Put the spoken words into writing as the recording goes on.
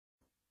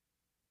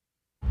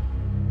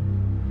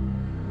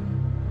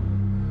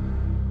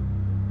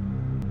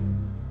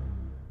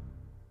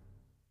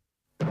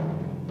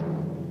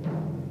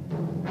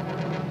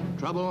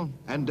trouble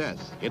and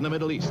death in the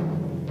Middle East.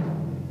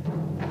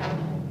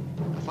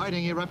 The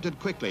fighting erupted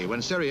quickly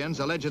when Syrians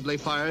allegedly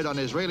fired on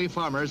Israeli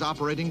farmers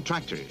operating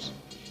tractors.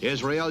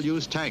 Israel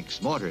used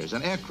tanks, mortars,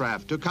 and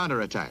aircraft to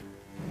counterattack.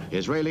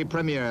 Israeli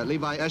Premier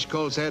Levi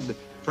Eshkol said,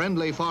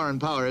 friendly foreign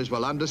powers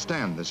will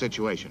understand the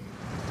situation.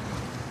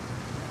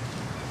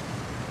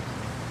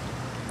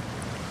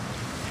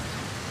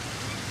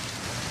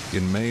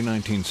 In May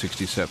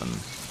 1967,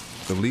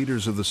 the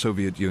leaders of the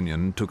Soviet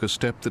Union took a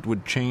step that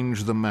would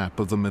change the map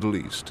of the Middle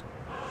East.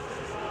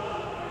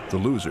 The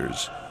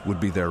losers would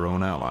be their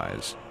own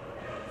allies.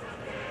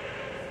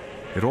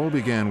 It all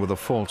began with a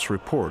false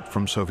report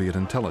from Soviet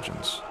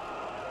intelligence.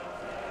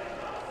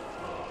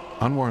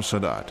 Anwar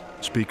Sadat,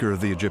 Speaker of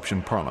the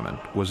Egyptian Parliament,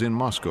 was in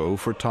Moscow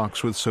for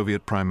talks with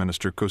Soviet Prime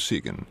Minister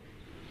Kosygin.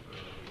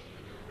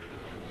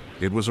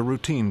 It was a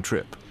routine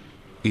trip.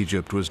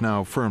 Egypt was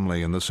now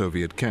firmly in the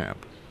Soviet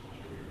camp.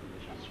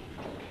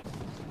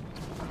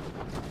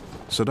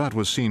 Sadat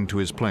was seen to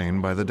his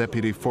plane by the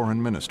deputy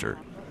foreign minister.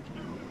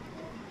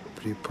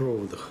 The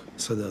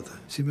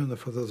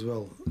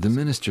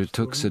minister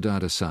took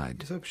Sadat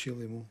aside.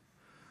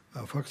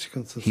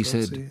 He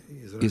said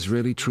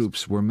Israeli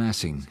troops were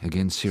massing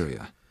against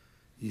Syria.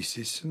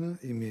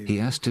 He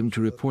asked him to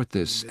report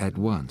this at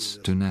once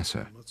to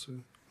Nasser.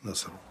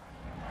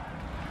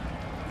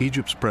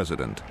 Egypt's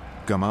president,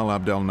 Gamal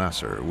Abdel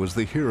Nasser, was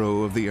the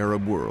hero of the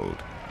Arab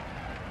world.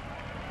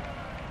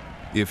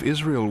 If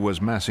Israel was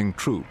massing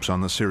troops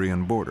on the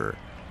Syrian border,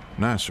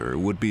 Nasser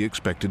would be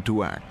expected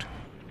to act.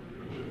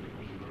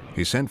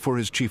 He sent for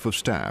his chief of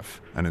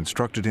staff and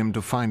instructed him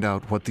to find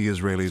out what the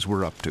Israelis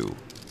were up to.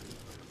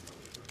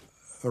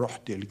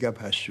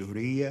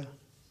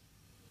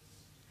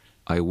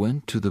 I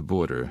went to the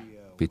border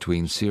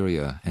between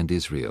Syria and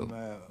Israel.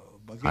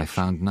 I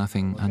found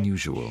nothing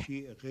unusual.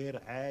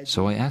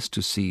 So I asked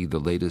to see the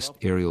latest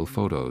aerial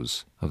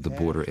photos of the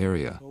border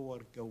area.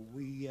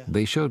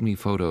 They showed me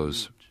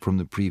photos from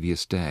the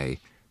previous day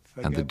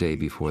and the day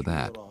before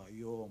that.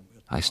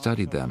 I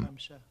studied them,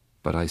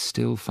 but I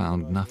still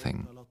found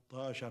nothing.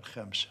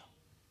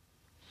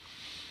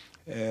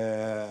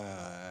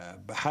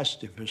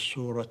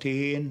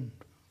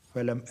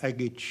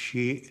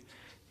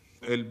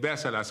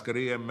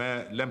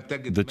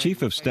 The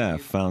chief of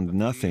staff found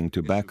nothing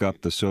to back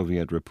up the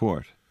Soviet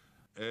report.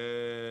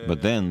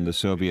 But then the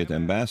Soviet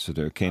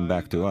ambassador came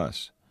back to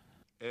us.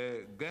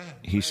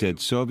 He said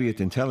Soviet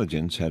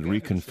intelligence had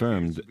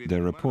reconfirmed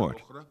their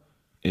report.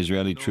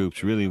 Israeli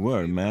troops really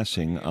were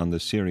massing on the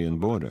Syrian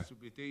border,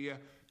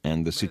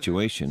 and the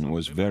situation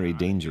was very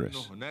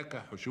dangerous.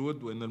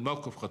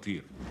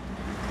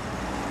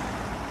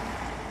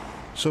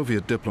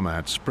 Soviet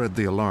diplomats spread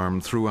the alarm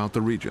throughout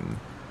the region,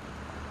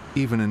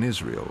 even in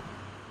Israel,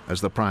 as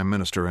the prime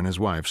minister and his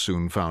wife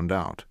soon found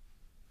out.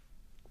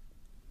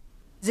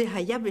 It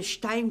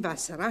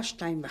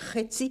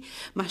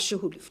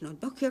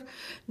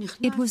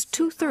was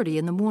 2:30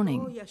 in the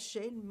morning.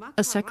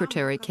 A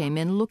secretary came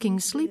in looking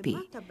sleepy.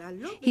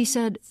 He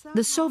said,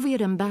 "The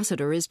Soviet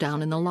ambassador is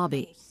down in the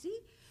lobby.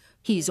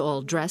 He's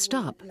all dressed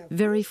up,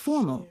 very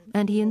formal,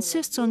 and he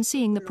insists on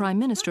seeing the prime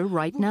minister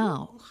right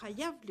now."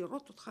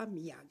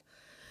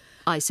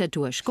 I said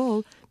to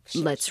Eshkol,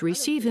 "Let's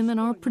receive him in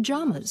our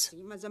pajamas."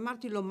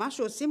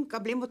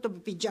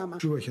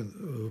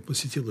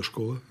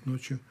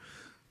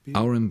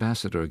 Our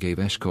ambassador gave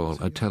Eshkol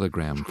a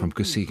telegram from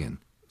Kosygin.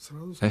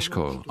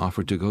 Eshkol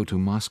offered to go to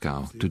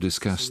Moscow to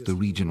discuss the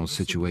regional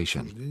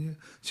situation.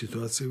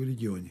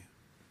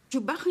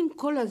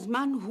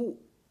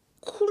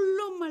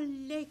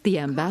 The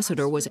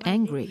ambassador was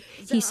angry.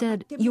 He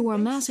said, "You are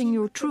massing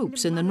your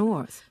troops in the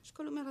north."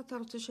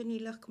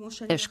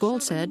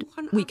 Eshkol said,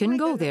 "We can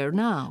go there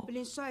now.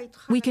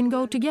 We can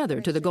go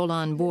together to the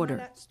Golan border.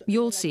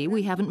 You'll see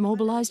we haven't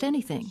mobilized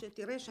anything."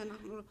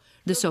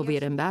 The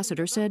Soviet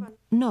ambassador said,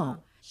 "No."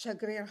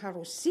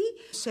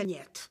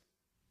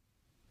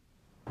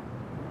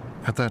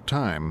 At that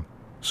time,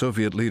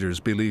 Soviet leaders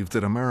believed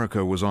that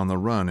America was on the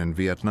run in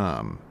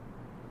Vietnam.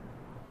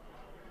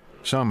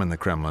 Some in the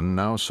Kremlin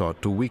now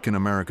sought to weaken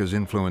America's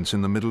influence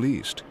in the Middle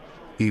East,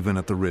 even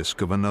at the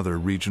risk of another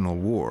regional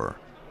war.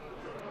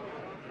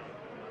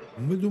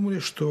 We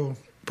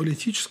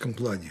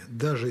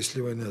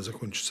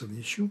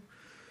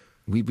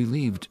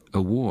believed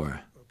a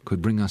war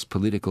could bring us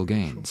political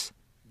gains.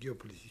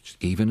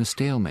 Even a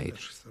stalemate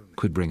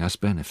could bring us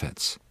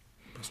benefits.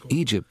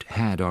 Egypt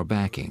had our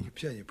backing,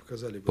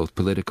 both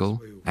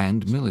political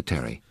and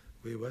military.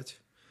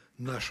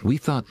 We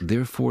thought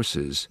their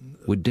forces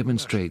would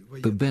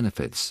demonstrate the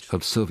benefits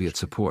of Soviet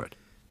support.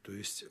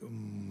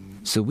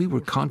 So we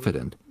were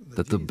confident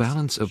that the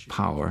balance of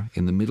power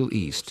in the Middle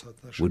East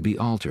would be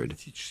altered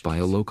by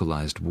a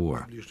localized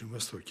war.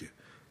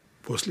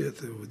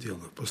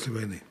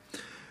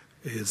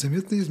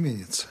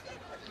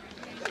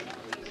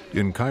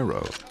 In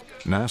Cairo,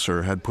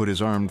 Nasser had put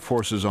his armed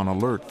forces on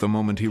alert the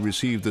moment he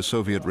received the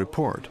Soviet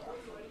report.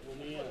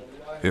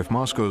 If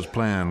Moscow's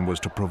plan was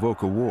to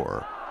provoke a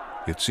war,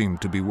 it seemed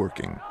to be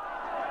working.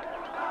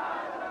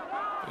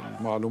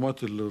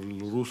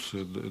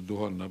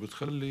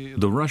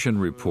 The Russian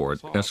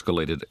report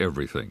escalated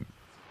everything.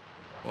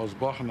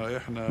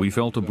 We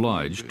felt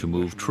obliged to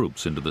move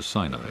troops into the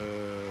Sinai.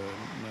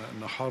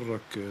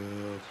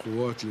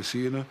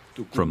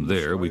 From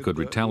there, we could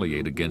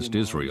retaliate against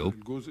Israel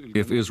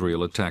if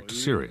Israel attacked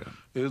Syria.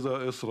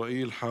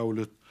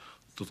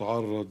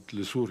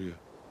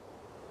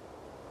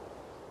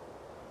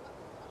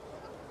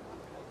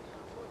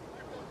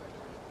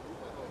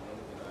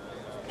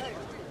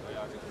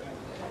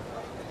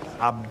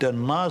 Abdul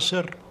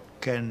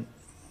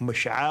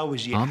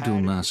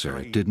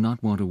Nasser did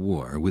not want a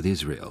war with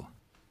Israel.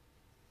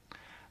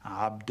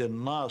 Abdul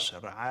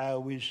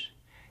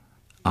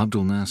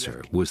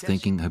Nasser was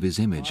thinking of his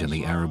image in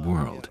the Arab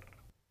world.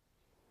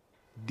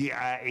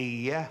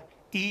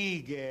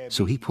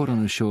 So he put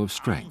on a show of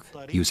strength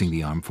using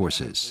the armed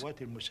forces.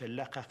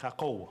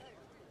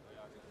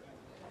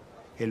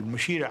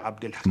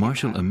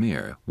 Marshal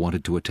Amir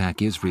wanted to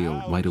attack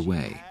Israel right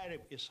away.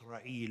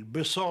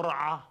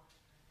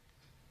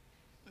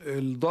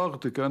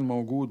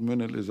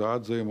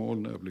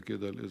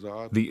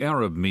 The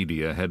Arab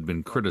media had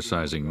been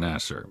criticizing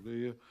Nasser.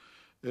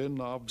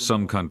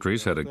 Some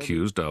countries had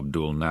accused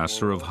Abdul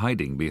Nasser of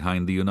hiding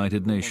behind the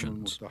United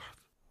Nations.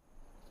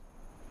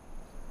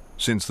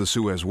 Since the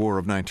Suez War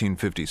of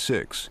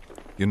 1956,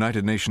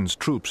 United Nations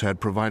troops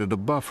had provided a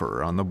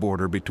buffer on the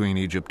border between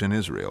Egypt and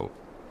Israel.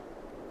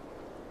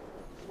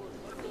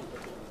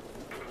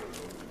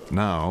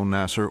 Now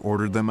Nasser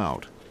ordered them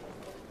out.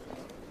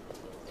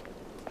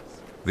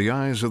 The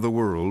eyes of the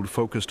world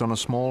focused on a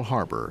small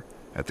harbor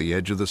at the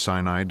edge of the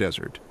Sinai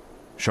Desert,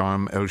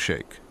 Sharm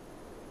el-Sheikh.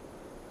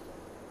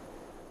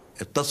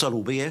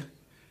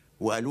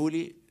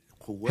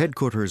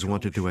 Headquarters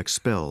wanted to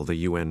expel the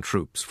UN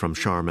troops from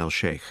Sharm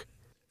el-Sheikh.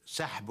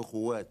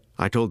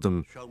 I told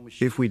them,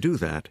 if we do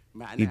that,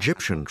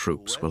 Egyptian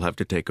troops will have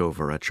to take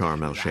over at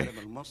Sharm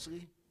el-Sheikh.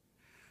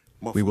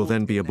 We will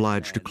then be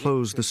obliged to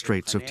close the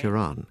Straits of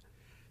Tiran.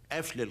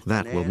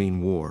 That will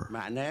mean war.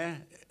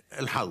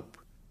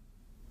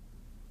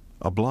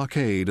 A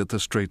blockade at the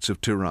Straits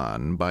of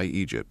Tiran by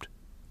Egypt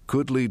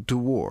could lead to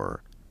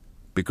war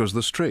because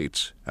the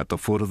straits at the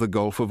foot of the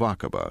Gulf of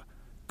Aqaba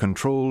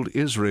controlled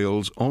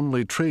Israel's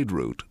only trade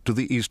route to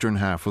the eastern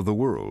half of the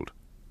world.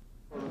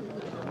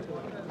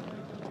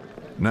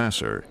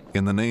 Nasser,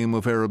 in the name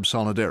of Arab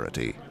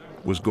solidarity,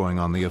 was going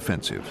on the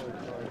offensive.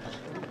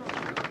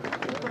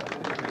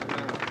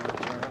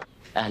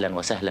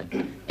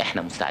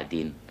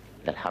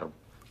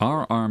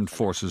 Our armed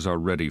forces are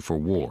ready for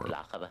war.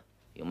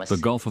 The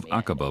Gulf of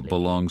Aqaba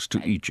belongs to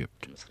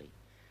Egypt.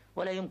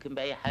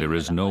 There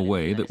is no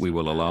way that we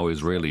will allow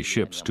Israeli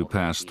ships to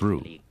pass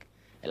through.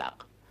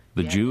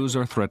 The Jews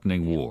are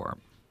threatening war.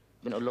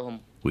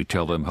 We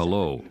tell them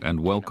hello and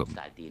welcome.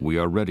 We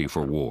are ready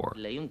for war.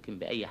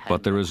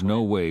 But there is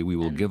no way we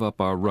will give up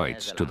our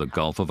rights to the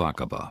Gulf of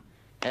Aqaba.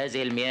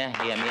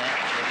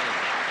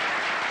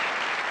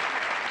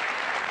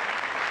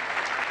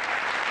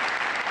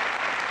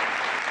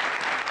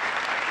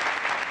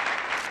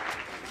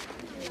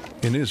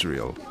 In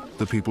Israel,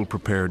 the people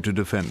prepared to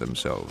defend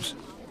themselves.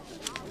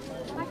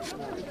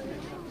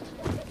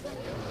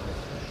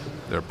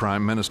 Their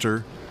prime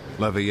minister,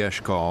 Levi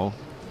Eshkol,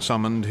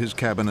 summoned his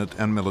cabinet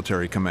and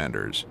military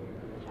commanders.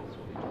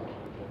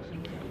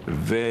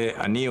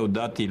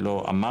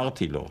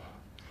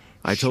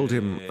 I told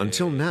him,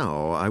 until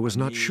now, I was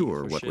not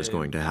sure what was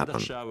going to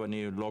happen.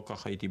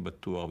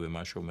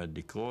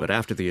 But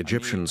after the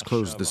Egyptians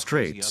closed the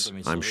straits,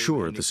 I'm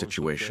sure the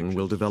situation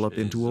will develop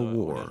into a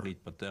war.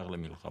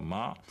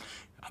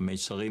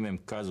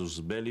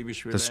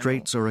 The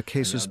straits are a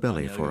casus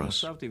belli for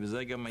us,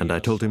 and I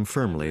told him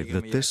firmly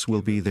that this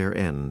will be their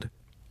end.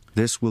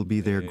 This will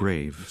be their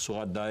grave.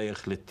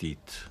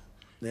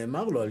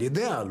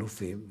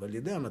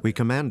 We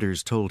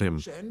commanders told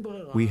him,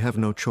 we have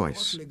no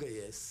choice.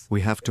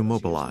 We have to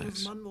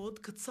mobilize.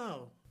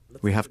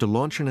 We have to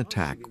launch an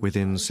attack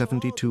within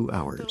 72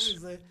 hours.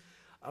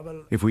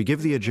 If we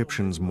give the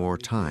Egyptians more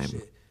time,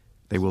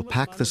 they will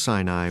pack the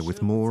Sinai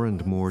with more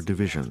and more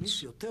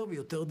divisions.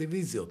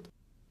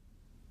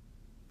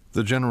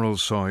 The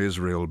generals saw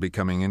Israel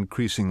becoming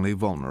increasingly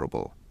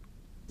vulnerable.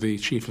 The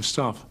Chief of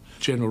Staff,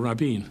 General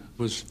Rabin,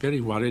 was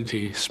very worried.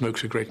 He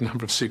smoked a great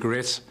number of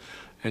cigarettes,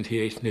 and he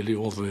ate nearly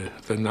all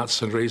the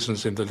nuts and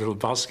raisins in the little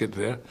basket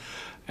there.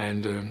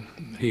 And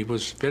he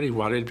was very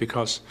worried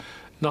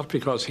not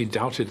because he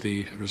doubted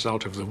the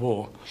result of the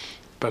war,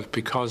 but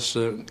because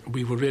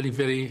we were really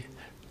very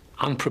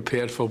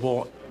unprepared for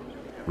war.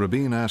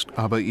 Rabin asked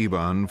Abba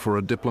Eban for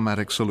a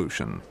diplomatic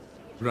solution.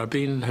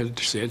 Rabin had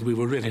said we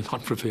were really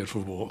not prepared for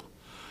war.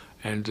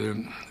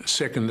 And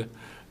second,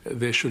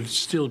 there should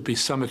still be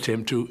some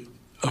attempt to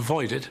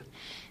avoid it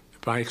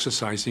by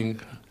exercising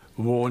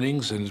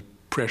warnings and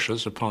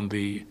pressures upon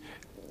the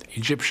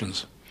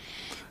Egyptians.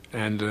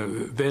 And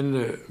then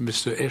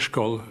Mr.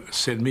 Eshkol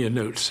sent me a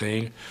note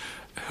saying,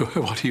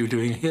 what are you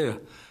doing here?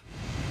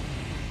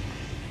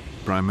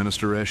 Prime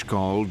Minister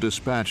Eshkol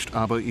dispatched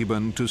Abba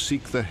Eban to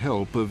seek the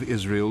help of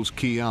Israel's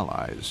key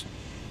allies.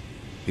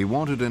 He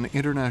wanted an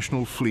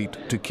international fleet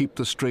to keep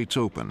the straits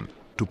open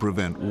to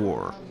prevent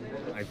war.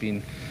 I've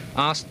been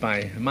asked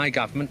by my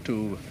government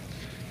to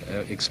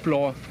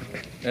explore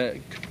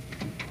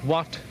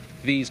what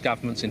these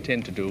governments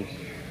intend to do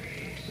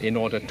in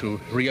order to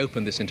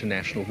reopen this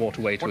international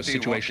waterway to a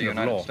situation of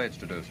law. What do you want the United States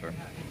to do, sir?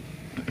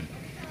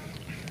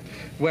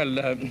 Well,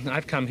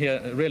 I've come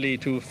here really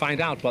to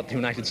find out what the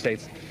United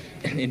States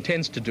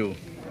intends to do.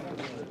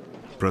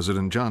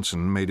 President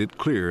Johnson made it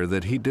clear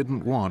that he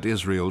didn't want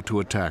Israel to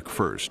attack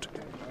first.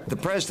 The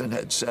president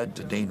had said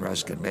to Dean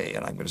Rusk and me,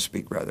 and I'm going to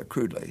speak rather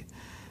crudely,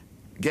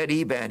 get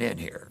Eban in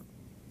here,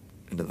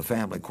 into the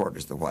family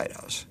quarters of the White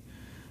House,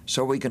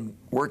 so we can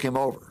work him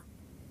over.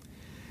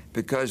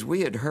 Because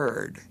we had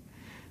heard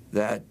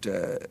that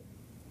the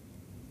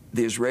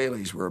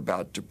Israelis were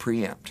about to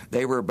preempt.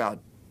 They were about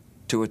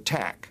to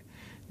attack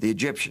the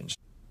Egyptians.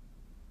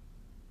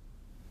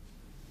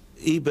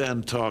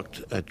 Eban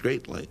talked at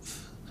great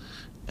length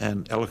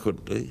and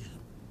eloquently.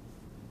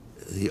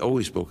 He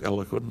always spoke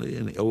eloquently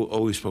and he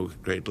always spoke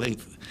at great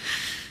length.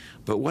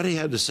 But what he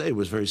had to say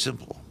was very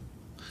simple.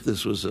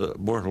 This was a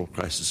mortal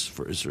crisis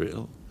for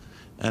Israel,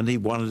 and he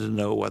wanted to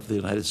know what the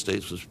United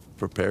States was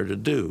prepared to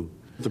do.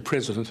 The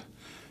president,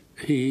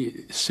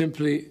 he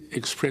simply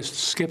expressed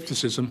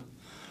skepticism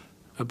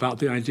about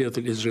the idea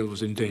that Israel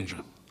was in danger.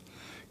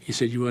 He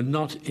said, you are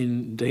not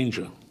in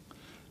danger.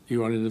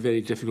 You are in a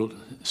very difficult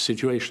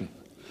situation,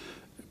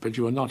 but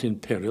you are not in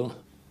peril.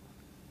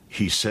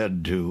 He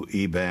said to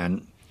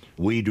Eban,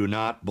 we do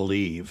not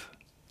believe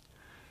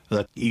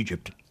that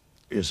Egypt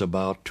is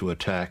about to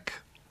attack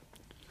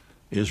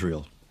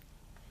Israel.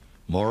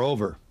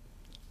 Moreover,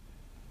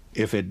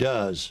 if it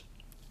does,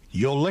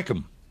 you'll lick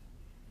them.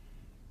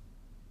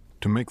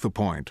 To make the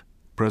point,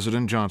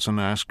 President Johnson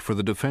asked for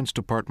the Defense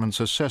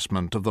Department's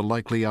assessment of the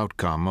likely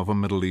outcome of a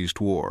Middle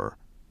East war.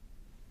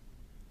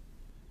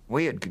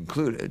 We had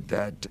concluded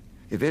that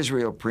if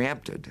Israel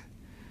preempted,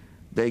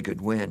 they could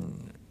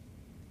win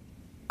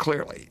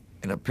clearly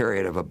in a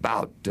period of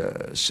about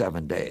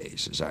 7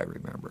 days, as I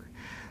remember.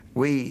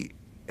 We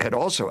had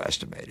also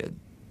estimated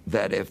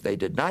that if they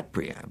did not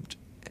preempt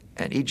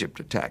and Egypt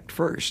attacked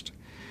first,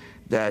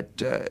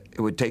 that it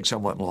would take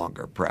somewhat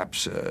longer,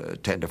 perhaps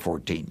 10 to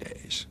 14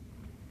 days.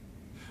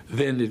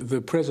 Then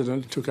the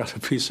president took out a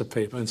piece of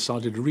paper and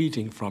started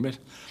reading from it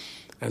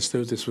as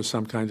though this was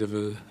some kind of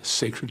a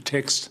sacred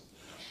text.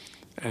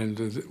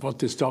 And what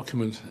this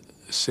document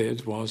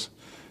said was,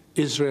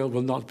 Israel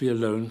will not be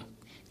alone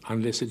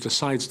unless it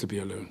decides to be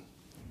alone.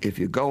 If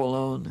you go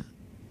alone,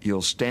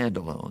 you'll stand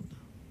alone.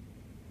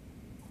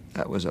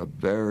 That was a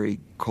very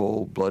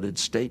cold-blooded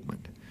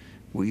statement.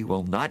 We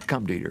will not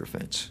come to your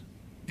defense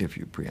if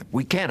you preempt.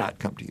 We cannot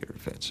come to your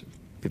defense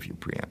if you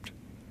preempt.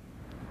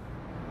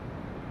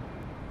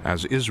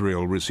 As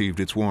Israel received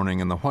its warning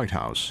in the White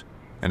House,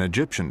 an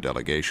Egyptian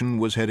delegation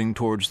was heading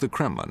towards the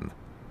Kremlin.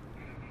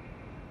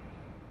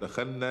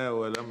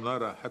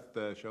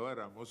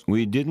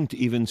 We didn't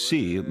even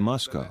see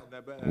Moscow.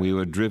 We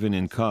were driven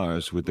in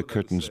cars with the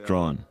curtains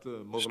drawn,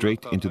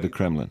 straight into the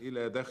Kremlin.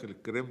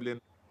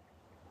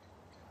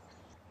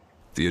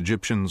 The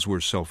Egyptians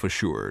were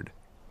self-assured.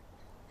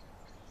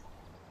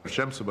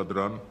 Shams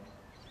Badran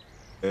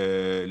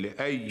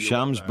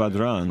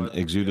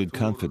exuded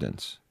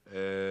confidence.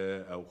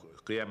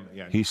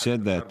 He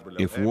said that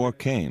if war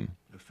came,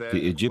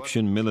 the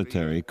Egyptian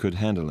military could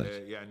handle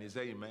it.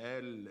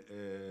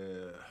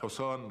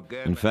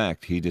 In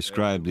fact, he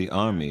described the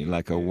army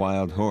like a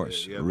wild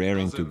horse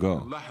raring to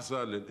go.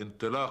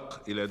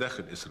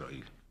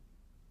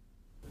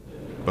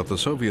 But the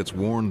Soviets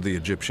warned the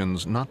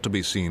Egyptians not to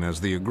be seen as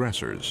the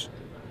aggressors.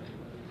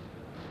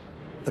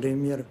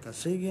 Prime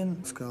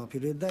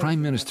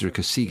Minister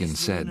Kosygin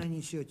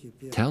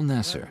said, tell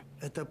Nasser,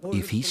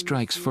 if he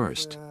strikes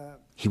first,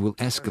 he will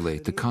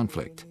escalate the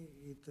conflict.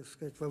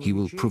 He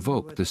will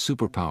provoke the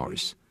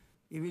superpowers.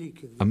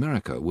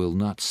 America will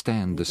not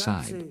stand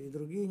aside.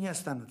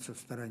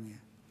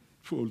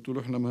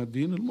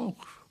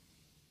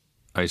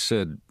 I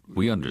said,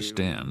 we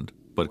understand,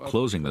 but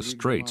closing the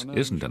straits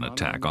isn't an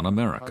attack on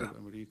America.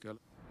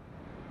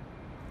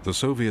 The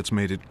Soviets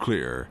made it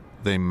clear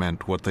they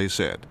meant what they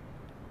said.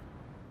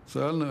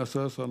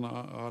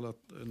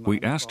 We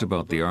asked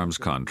about the arms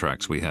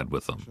contracts we had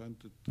with them.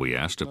 We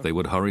asked if they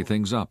would hurry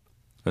things up,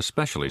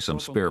 especially some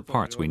spare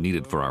parts we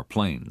needed for our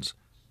planes.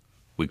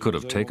 We could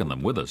have taken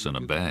them with us in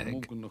a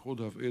bag.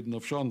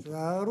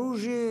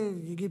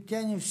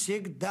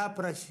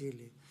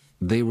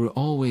 They were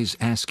always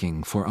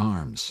asking for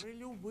arms.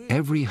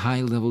 Every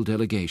high-level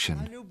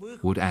delegation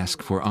would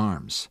ask for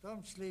arms,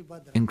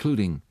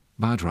 including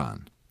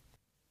Badran.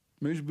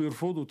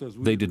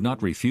 They did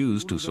not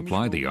refuse to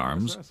supply the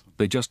arms,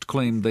 they just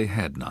claimed they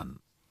had none.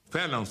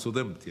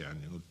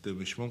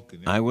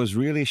 I was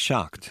really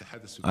shocked.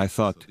 I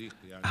thought,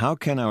 how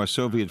can our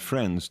Soviet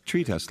friends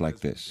treat us like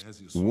this?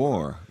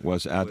 War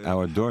was at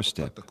our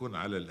doorstep.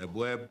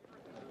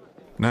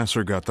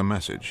 Nasser got the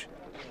message.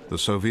 The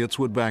Soviets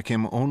would back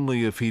him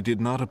only if he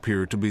did not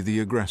appear to be the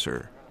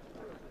aggressor.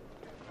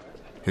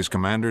 His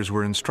commanders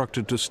were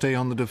instructed to stay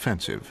on the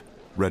defensive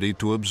ready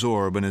to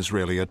absorb an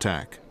Israeli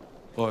attack.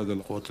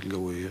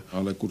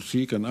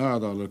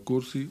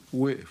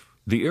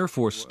 The Air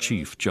Force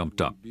chief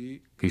jumped up.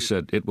 He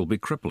said it will be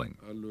crippling.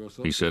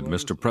 He said,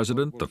 Mr.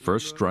 President, the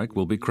first strike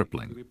will be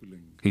crippling.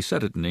 He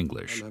said it in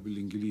English.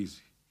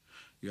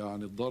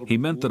 He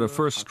meant that a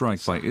first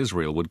strike by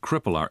Israel would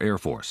cripple our Air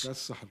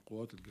Force.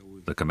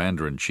 The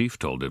commander-in-chief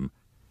told him,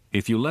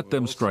 if you let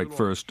them strike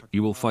first,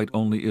 you will fight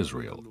only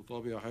Israel.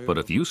 But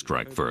if you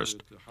strike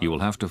first, you will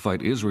have to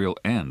fight Israel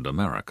and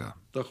America.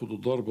 But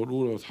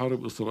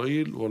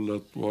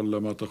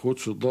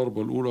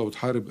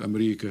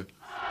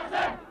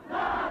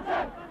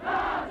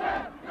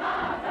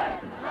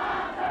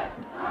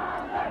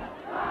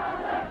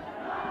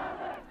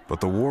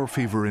the war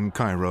fever in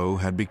Cairo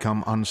had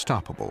become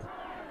unstoppable.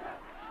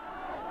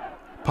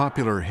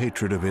 Popular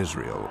hatred of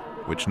Israel,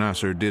 which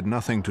Nasser did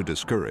nothing to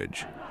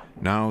discourage,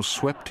 now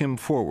swept him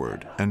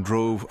forward and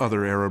drove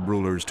other Arab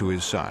rulers to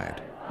his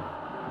side.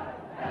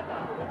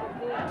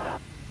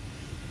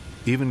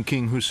 Even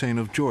King Hussein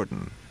of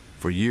Jordan,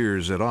 for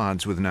years at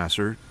odds with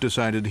Nasser,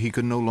 decided he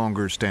could no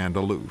longer stand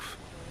aloof.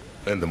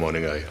 In the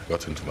morning, I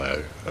got into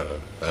my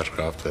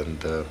aircraft and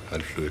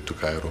flew to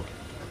Cairo.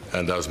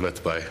 And I was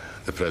met by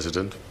the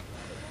president.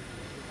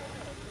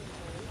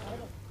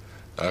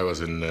 I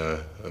was in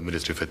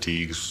military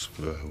fatigues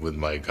with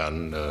my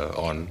gun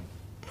on.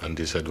 And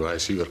he said, well, I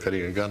see you're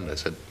carrying a gun. I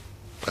said,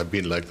 I've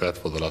been like that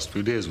for the last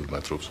few days with my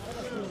troops.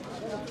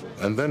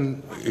 And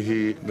then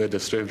he made a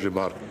strange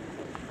remark.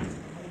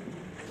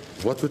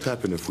 What would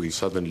happen if we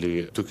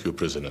suddenly took you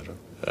prisoner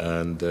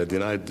and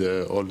denied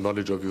all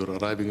knowledge of your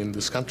arriving in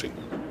this country?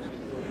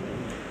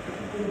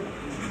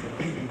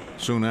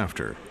 Soon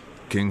after,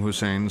 King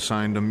Hussein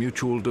signed a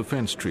mutual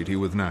defense treaty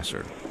with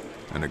Nasser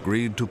and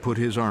agreed to put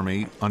his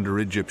army under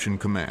Egyptian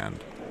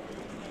command.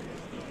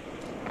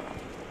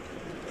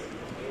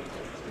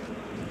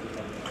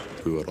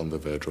 We were on the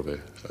verge of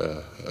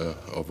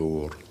a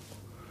war.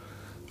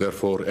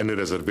 Therefore, any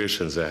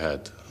reservations I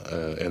had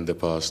in the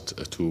past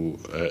to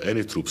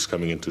any troops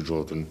coming into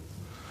Jordan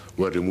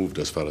were removed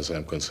as far as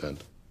I'm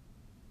concerned.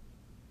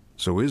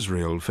 So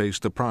Israel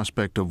faced the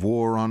prospect of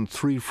war on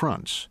three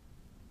fronts: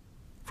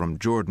 from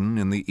Jordan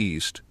in the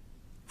east,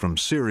 from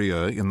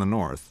Syria in the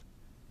north,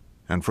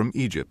 and from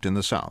Egypt in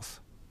the south.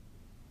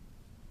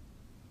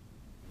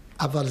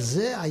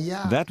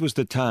 That was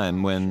the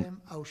time when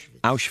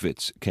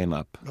Auschwitz came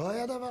up.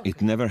 It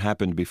never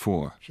happened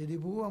before.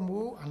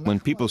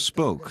 When people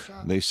spoke,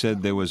 they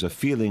said there was a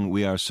feeling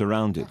we are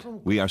surrounded.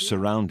 We are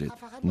surrounded.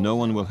 No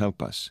one will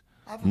help us.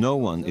 No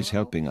one is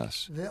helping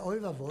us.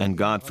 And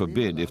God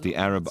forbid, if the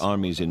Arab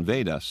armies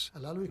invade us,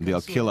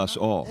 they'll kill us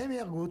all.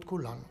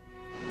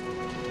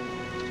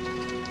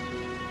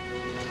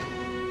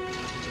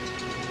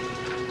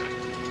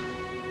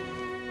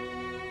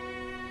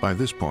 By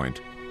this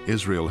point,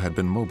 Israel had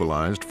been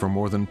mobilized for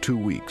more than 2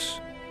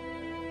 weeks.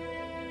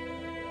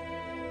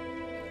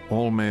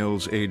 All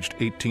males aged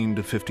 18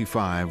 to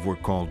 55 were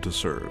called to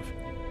serve.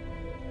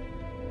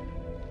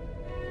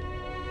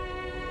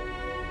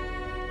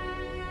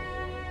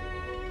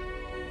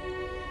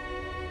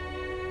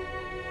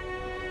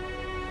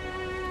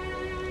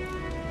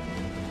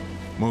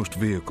 Most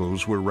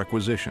vehicles were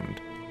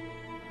requisitioned.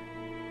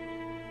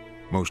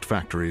 Most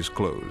factories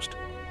closed.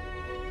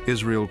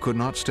 Israel could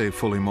not stay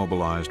fully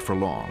mobilized for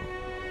long.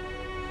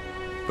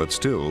 But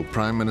still,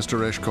 Prime Minister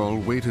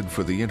Eshkol waited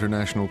for the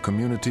international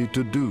community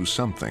to do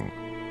something.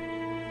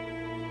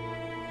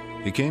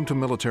 He came to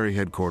military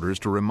headquarters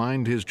to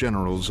remind his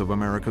generals of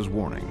America's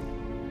warning.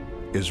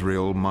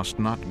 Israel must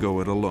not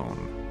go it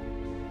alone.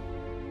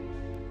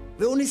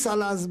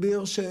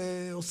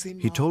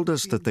 He told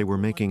us that they were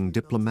making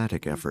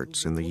diplomatic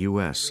efforts in the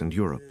U.S. and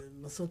Europe.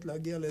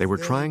 They were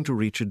trying to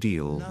reach a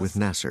deal with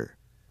Nasser.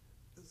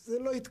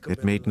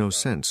 It made no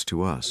sense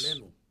to us.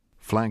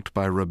 Flanked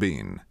by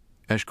Rabin,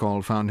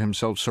 Eshkol found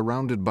himself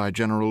surrounded by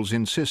generals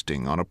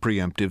insisting on a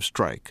preemptive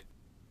strike.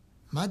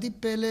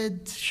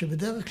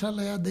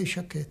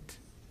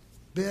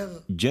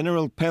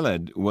 General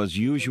Peled was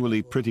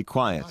usually pretty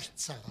quiet.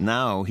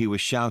 Now he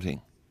was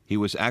shouting. He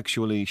was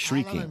actually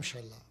shrieking.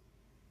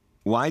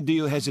 Why do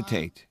you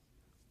hesitate?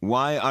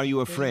 Why are you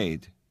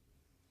afraid?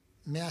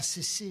 I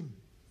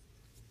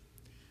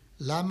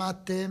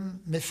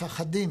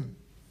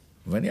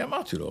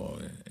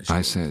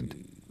said,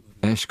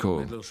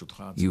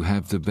 Eshkol, you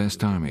have the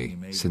best army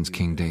since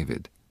King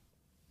David.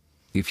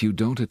 If you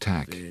don't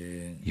attack,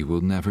 you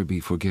will never be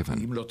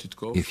forgiven.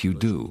 If you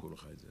do,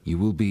 you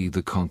will be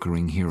the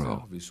conquering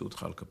hero.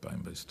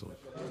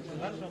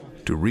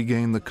 To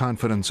regain the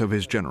confidence of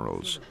his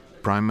generals,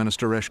 Prime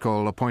Minister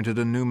Eshkol appointed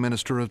a new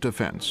Minister of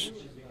Defense,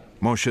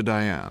 Moshe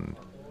Dayan,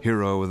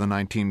 hero of the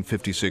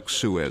 1956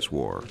 Suez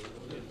War.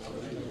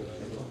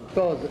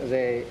 Because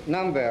the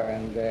number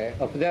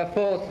of their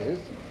forces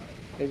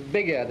is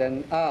bigger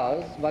than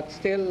ours, but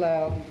still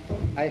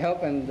I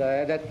hope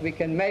that we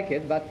can make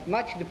it, but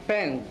much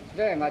depends,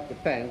 very much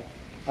depends,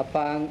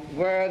 upon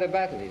where the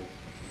battle is.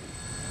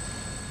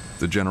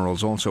 The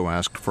generals also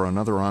asked for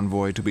another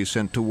envoy to be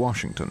sent to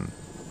Washington.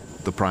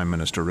 The Prime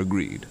Minister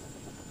agreed.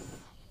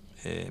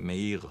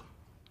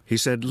 He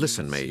said,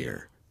 "Listen,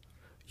 Meir,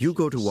 you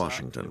go to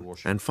Washington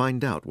and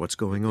find out what's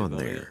going on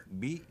there.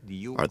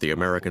 Are the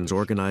Americans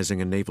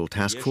organizing a naval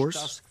task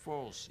force?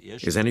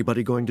 Is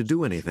anybody going to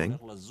do anything?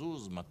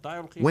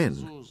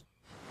 When?"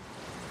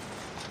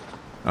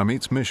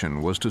 Amit's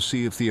mission was to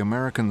see if the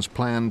Americans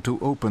planned to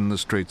open the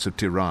Straits of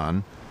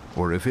Tiran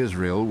or if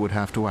Israel would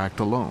have to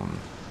act alone.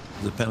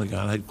 The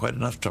Pentagon had quite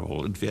enough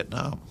trouble in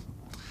Vietnam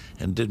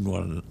and didn't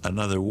want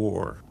another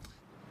war.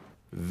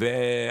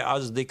 The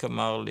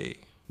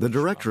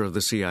director of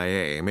the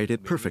CIA made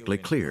it perfectly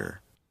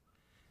clear.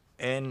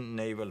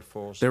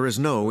 There is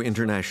no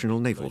international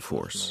naval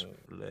force.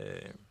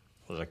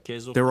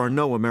 There are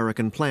no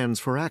American plans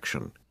for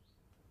action.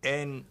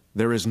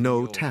 There is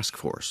no task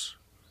force.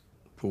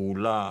 So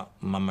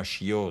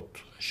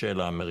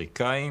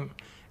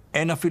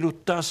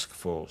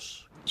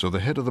the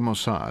head of the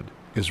Mossad,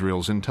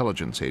 Israel's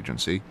intelligence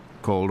agency,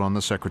 called on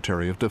the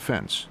Secretary of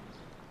Defense.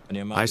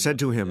 I said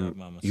to him,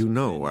 "You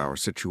know our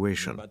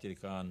situation.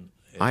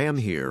 I am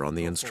here on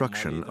the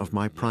instruction of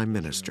my Prime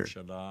Minister."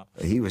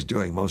 He was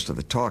doing most of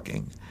the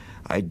talking.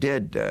 I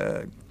did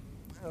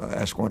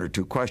ask one or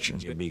two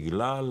questions. At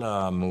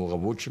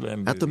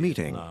the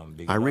meeting,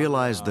 I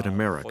realized that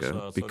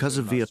America, because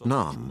of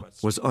Vietnam,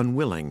 was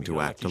unwilling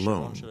to act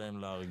alone,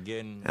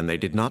 and they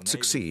did not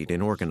succeed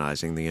in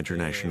organizing the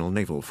international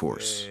naval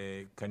force.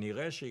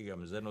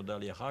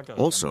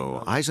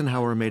 Also,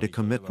 Eisenhower made a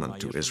commitment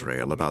to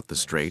Israel about the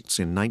Straits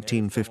in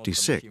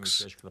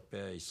 1956,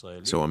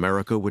 so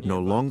America would no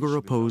longer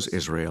oppose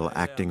Israel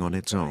acting on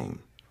its own.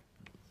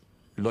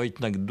 I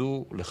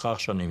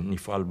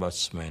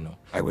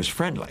was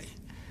friendly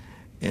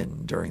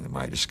during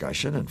my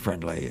discussion and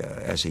friendly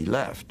as he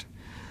left,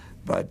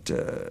 but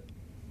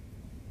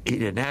he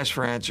didn't ask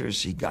for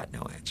answers, he got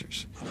no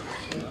answers.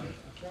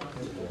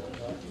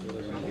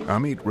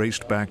 Amit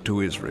raced back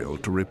to Israel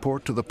to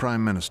report to the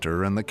Prime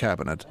Minister and the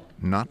Cabinet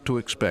not to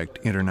expect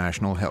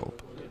international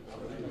help.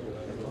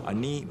 I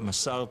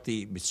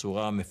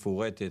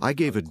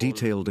gave a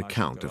detailed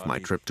account of my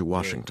trip to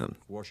Washington,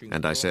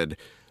 and I said,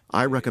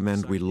 "I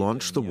recommend we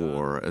launch the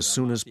war as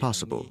soon as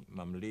possible."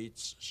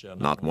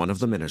 Not one of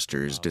the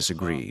ministers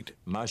disagreed.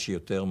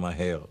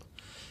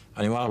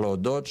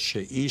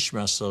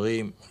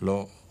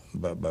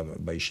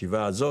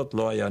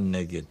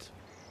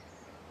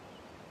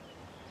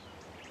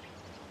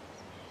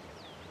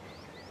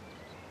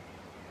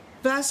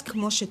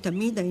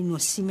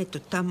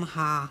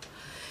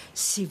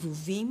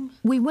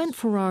 We went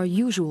for our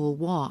usual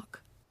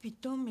walk.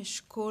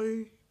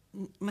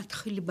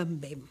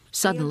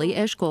 Suddenly,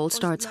 Eshkol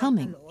starts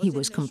humming. He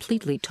was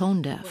completely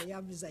tone deaf.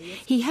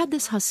 He had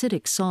this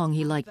Hasidic song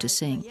he liked to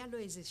sing.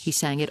 He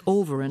sang it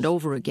over and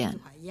over again.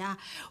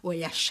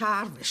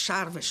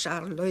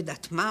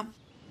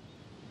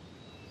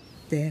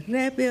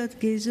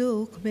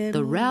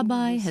 The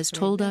rabbi has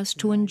told us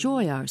to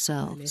enjoy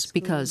ourselves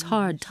because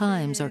hard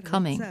times are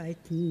coming.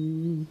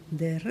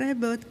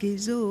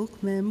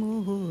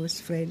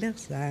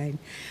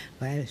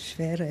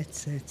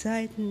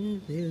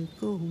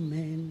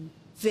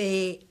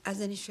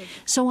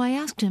 So I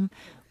asked him,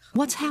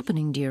 "What's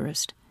happening,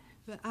 dearest?"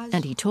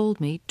 And he told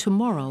me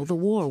tomorrow the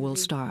war will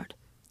start.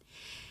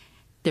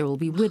 There will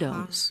be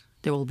widows.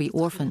 There will be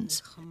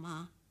orphans.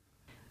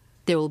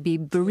 There will be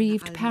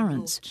bereaved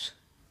parents.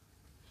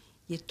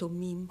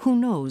 Who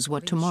knows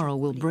what tomorrow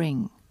will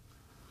bring?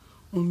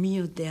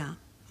 The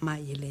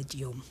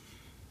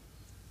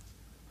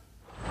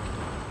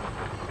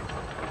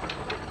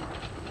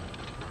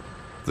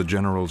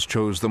generals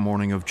chose the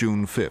morning of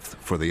June 5th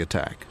for the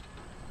attack.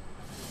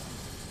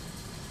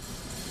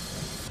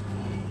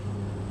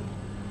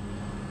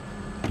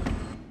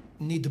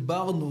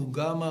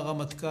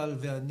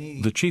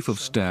 The Chief of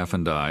Staff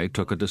and I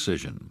took a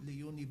decision.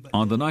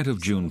 On the night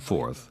of June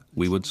 4th,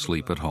 we would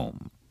sleep at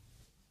home.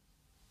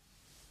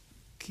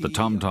 The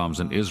tom-toms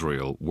in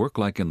Israel work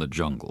like in the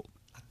jungle.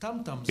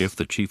 If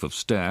the Chief of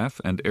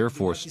Staff and Air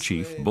Force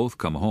Chief both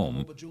come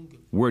home,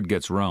 word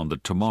gets round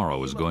that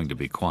tomorrow is going to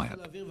be quiet.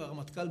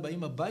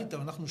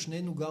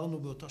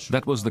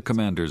 That was the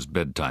commander's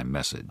bedtime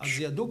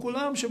message.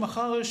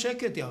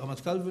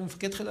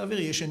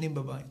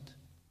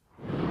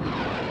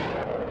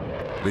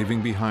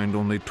 Leaving behind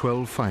only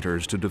 12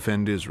 fighters to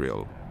defend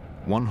Israel,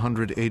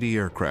 180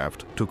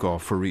 aircraft took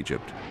off for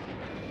Egypt.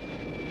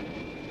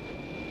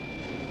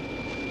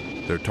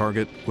 Their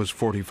target was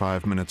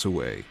 45 minutes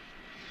away.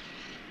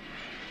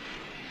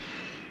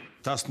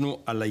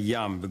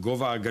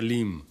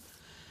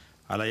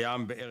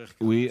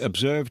 We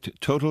observed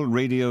total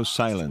radio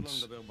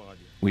silence.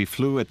 We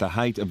flew at the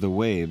height of the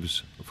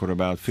waves for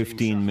about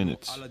 15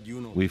 minutes.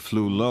 We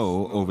flew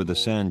low over the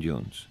sand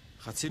dunes.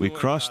 We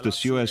crossed the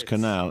Suez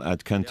Canal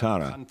at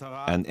Kantara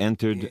and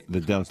entered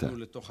the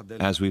delta.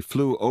 As we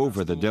flew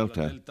over the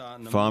delta,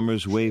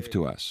 farmers waved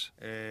to us.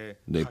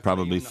 They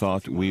probably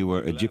thought we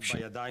were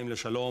Egyptian.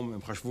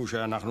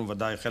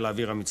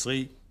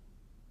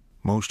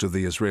 Most of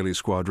the Israeli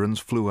squadrons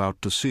flew out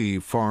to sea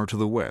far to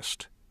the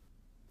west.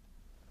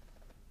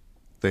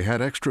 They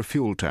had extra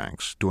fuel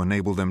tanks to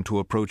enable them to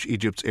approach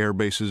Egypt's air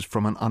bases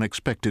from an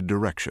unexpected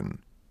direction.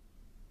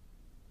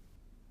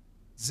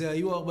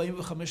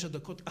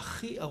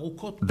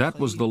 That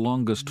was the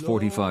longest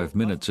 45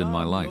 minutes in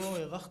my life.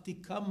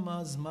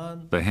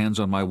 The hands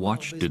on my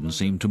watch didn't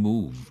seem to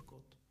move.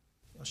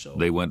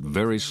 They went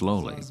very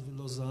slowly.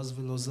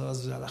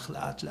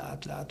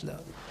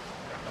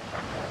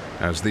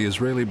 As the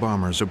Israeli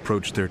bombers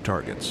approached their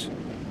targets,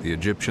 the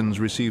Egyptians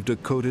received a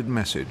coded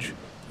message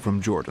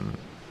from Jordan.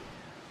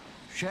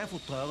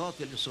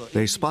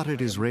 They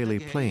spotted Israeli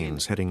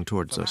planes heading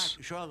towards us.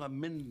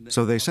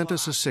 So they sent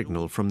us a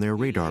signal from their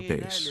radar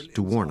base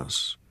to warn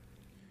us.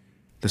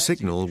 The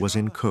signal was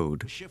in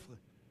code.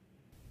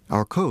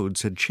 Our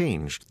codes had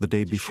changed the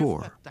day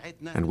before,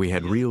 and we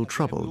had real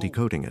trouble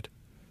decoding it.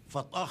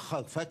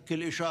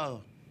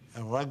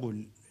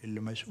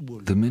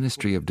 The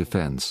Ministry of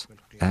Defense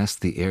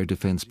asked the air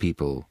defense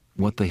people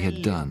what they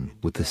had done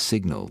with the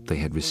signal they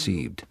had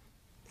received.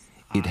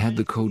 It had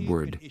the code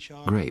word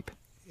grape.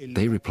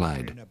 They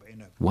replied,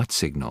 "What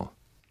signal?"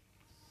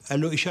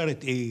 At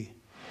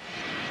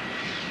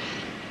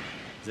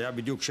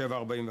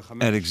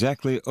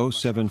exactly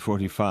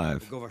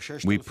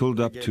 07:45, we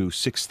pulled up to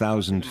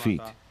 6,000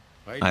 feet.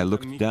 I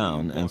looked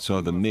down and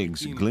saw the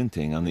MiGs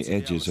glinting on the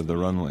edges of the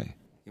runway.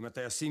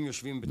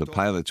 The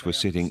pilots were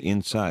sitting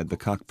inside the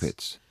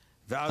cockpits.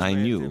 I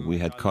knew we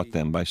had caught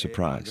them by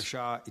surprise.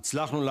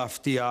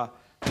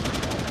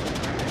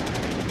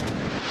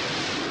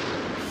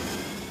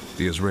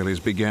 The Israelis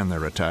began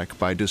their attack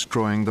by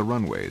destroying the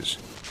runways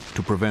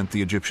to prevent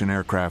the Egyptian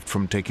aircraft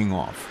from taking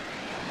off.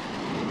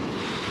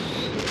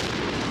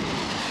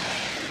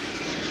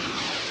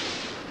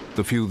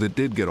 The few that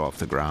did get off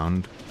the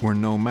ground were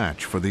no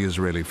match for the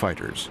Israeli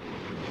fighters.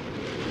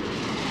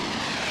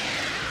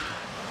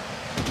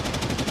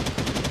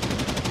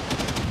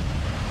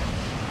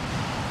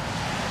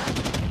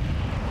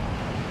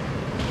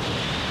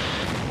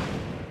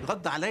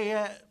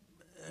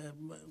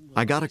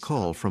 I got a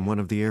call from one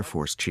of the Air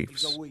Force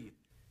chiefs.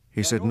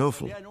 He said,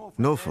 "Nofel."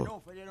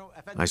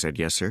 I said,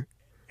 "Yes, sir."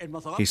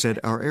 He said,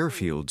 "Our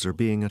airfields are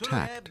being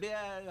attacked."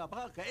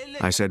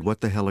 I said,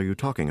 "What the hell are you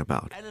talking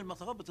about?"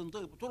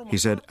 He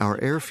said, "Our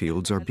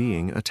airfields are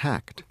being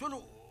attacked."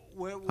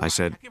 I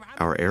said,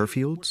 "Our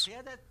airfields?"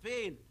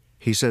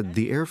 He said,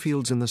 "The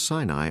airfields in the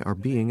Sinai are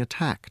being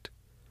attacked."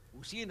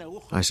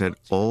 I said,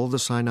 "All the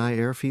Sinai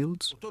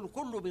airfields?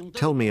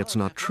 Tell me it's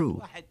not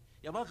true."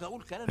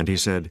 And he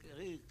said,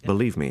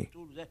 "Believe me,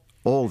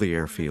 all the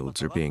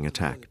airfields are being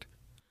attacked."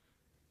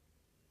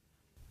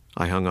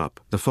 I hung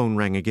up. The phone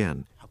rang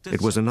again. It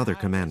was another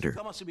commander.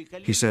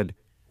 He said,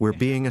 "We're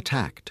being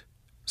attacked."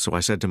 So I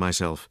said to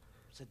myself,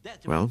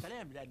 well,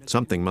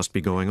 something must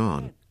be going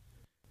on.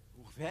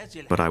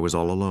 But I was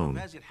all alone.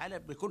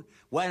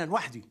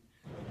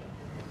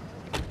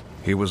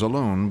 He was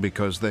alone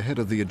because the head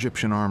of the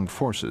Egyptian armed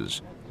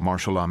forces,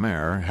 Marshal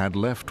Amer, had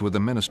left with the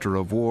Minister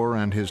of War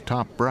and his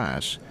top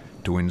brass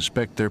to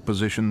inspect their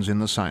positions in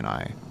the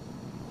Sinai.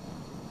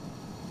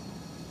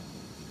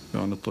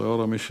 10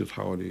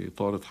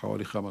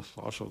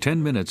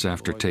 minutes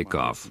after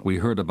takeoff, we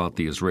heard about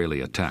the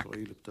Israeli attack.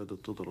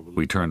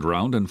 We turned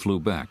round and flew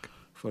back.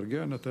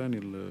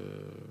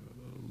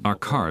 Our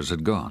cars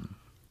had gone.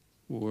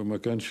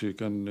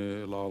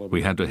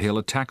 We had to hail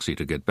a taxi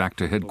to get back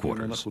to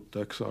headquarters.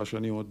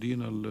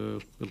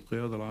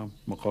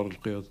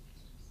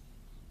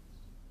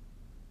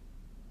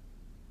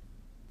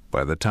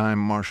 By the time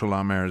Marshal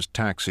Amer's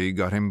taxi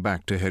got him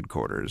back to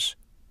headquarters,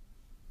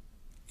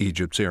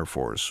 Egypt's Air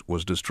Force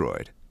was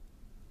destroyed.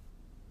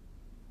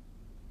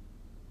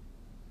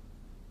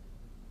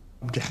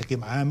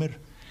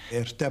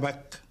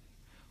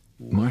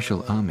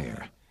 Marshal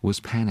Amer was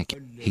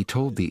panicking. He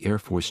told the Air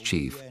Force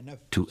chief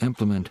to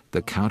implement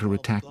the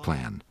counterattack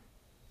plan.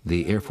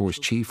 The Air Force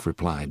chief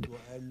replied,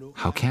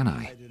 "How can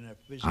I?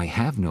 I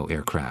have no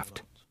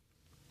aircraft."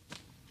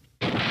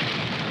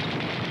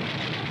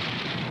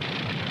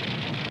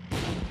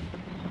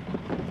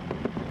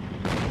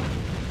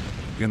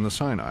 In the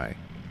Sinai,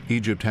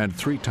 Egypt had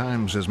 3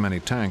 times as many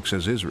tanks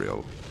as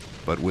Israel,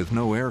 but with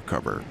no air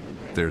cover,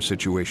 their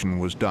situation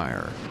was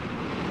dire.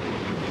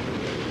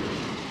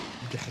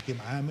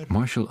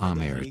 Marshal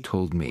Amer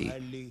told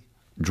me,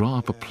 "Draw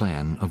up a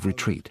plan of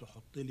retreat.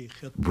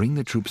 Bring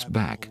the troops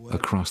back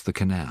across the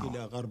canal."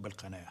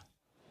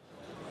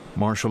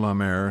 Marshal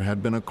Amer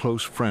had been a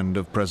close friend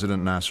of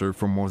President Nasser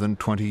for more than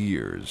 20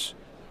 years.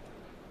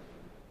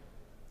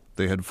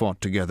 They had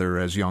fought together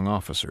as young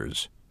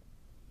officers.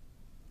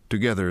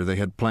 Together they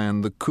had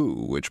planned the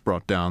coup which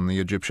brought down the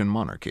Egyptian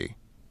monarchy.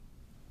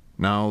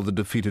 Now the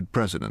defeated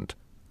president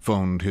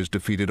phoned his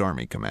defeated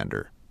army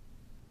commander.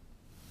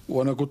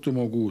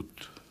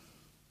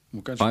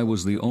 I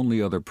was the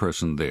only other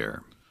person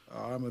there.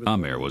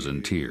 Amer was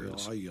in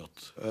tears.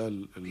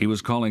 He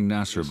was calling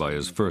Nasser by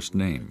his first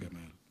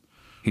name.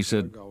 He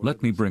said,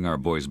 "Let me bring our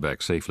boys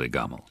back safely,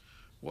 Gamal."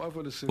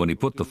 When he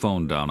put the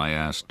phone down, I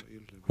asked,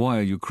 "Why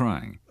are you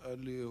crying?"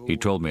 He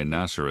told me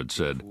Nasser had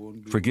said,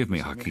 "Forgive me,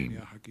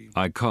 Hakim.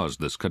 I caused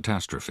this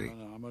catastrophe."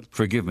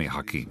 Forgive me,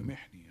 Hakim.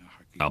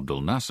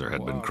 Abdel Nasser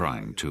had been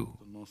crying too.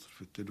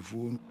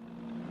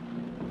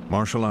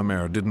 Marshal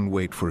Amer didn't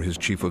wait for his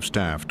chief of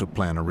staff to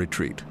plan a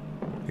retreat.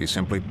 He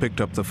simply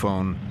picked up the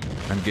phone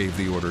and gave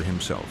the order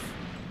himself.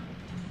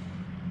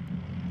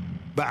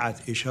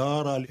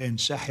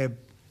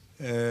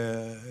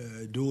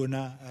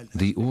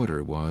 The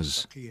order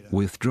was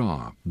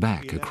withdraw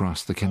back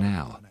across the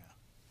canal.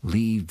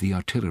 Leave the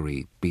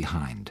artillery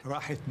behind.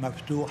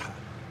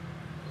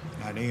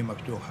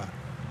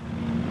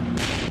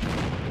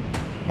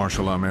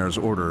 Marshal Amer's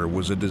order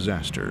was a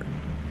disaster.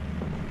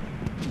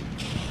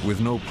 With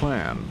no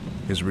plan,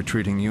 his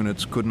retreating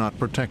units could not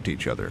protect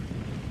each other.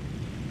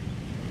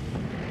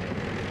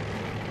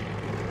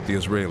 The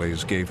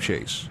Israelis gave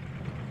chase.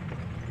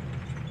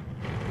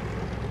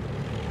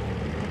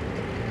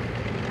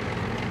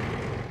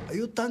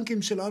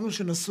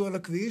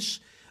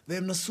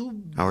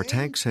 Our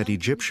tanks had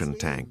Egyptian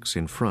tanks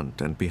in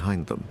front and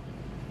behind them.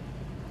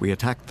 We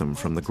attacked them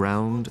from the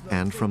ground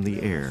and from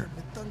the air.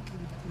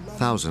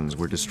 Thousands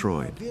were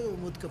destroyed.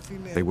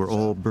 They were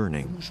all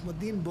burning.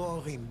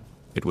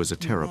 It was a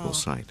terrible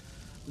sight.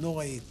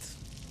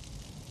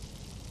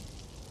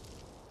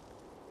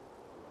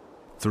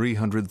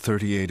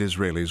 338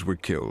 Israelis were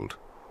killed.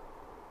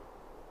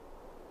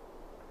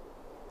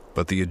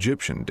 But the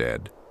Egyptian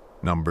dead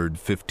numbered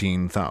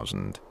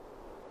 15,000.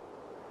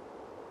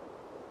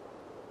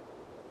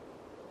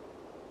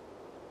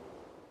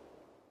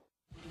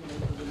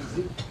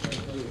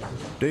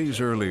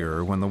 Days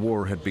earlier, when the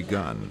war had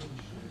begun,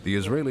 the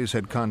Israelis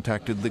had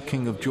contacted the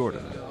King of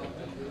Jordan.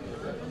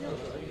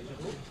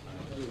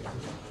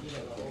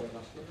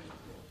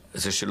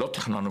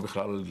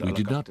 We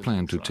did not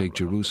plan to take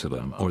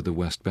Jerusalem or the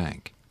West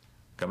Bank.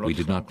 We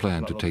did not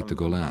plan to take the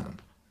Golan.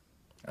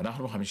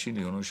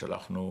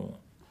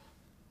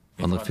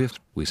 On the 5th,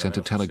 we sent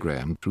a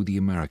telegram through the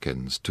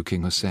Americans to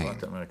King Hussein,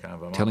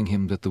 telling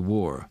him that the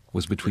war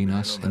was between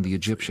us and the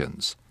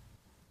Egyptians.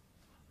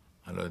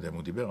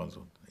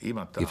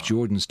 If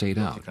Jordan stayed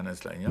out,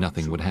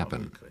 nothing would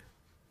happen.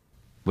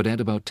 But at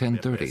about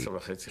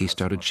 10:30, he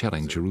started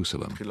shelling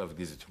Jerusalem.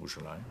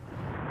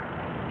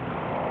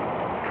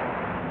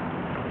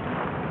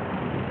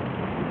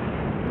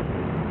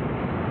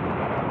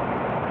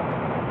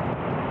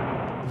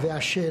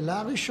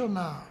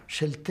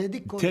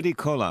 Teddy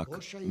Kolak,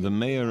 the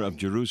mayor of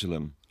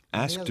Jerusalem,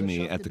 asked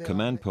me at the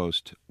command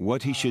post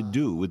what he should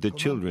do with the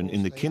children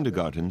in the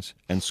kindergartens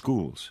and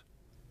schools.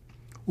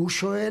 הוא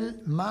שואל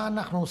מה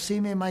אנחנו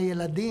עושים עם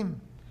הילדים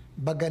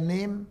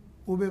בגנים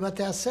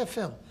ובבתי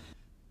הספר.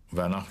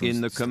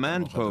 In the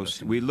command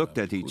post, we looked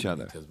at each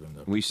other.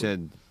 We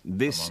said,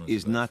 "This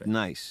is not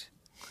nice.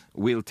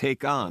 We'll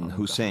take on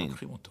Hussein."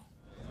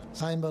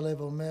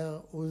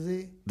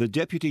 The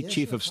deputy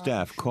chief of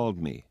staff called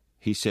me.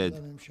 He said,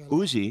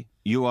 "Uzi,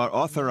 you are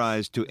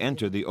authorized to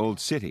enter the old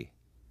city.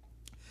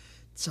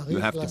 You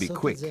have to be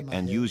quick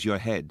and use your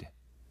head."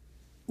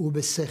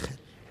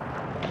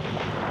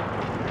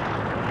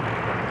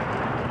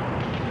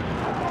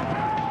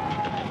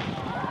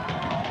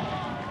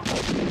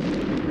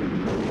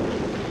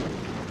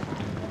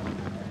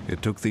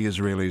 It took the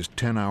Israelis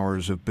 10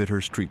 hours of bitter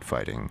street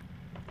fighting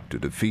to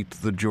defeat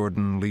the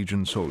Jordan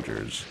Legion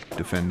soldiers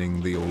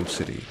defending the old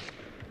city.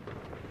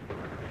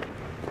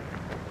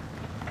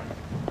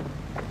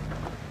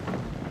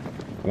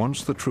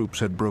 Once the troops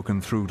had broken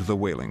through to the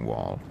Wailing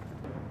Wall,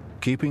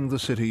 keeping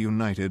the city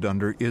united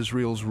under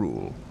Israel's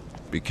rule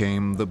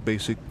became the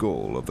basic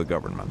goal of the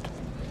government.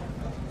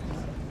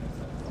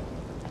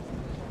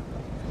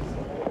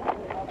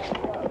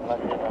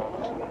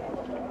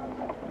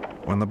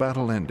 When the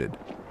battle ended,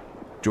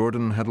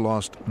 Jordan had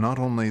lost not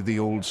only the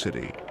old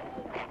city,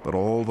 but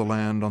all the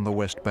land on the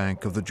west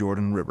bank of the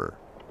Jordan River.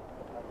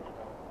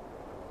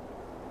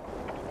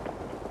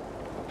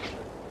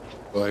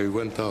 I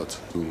went out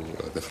to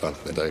the front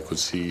and I could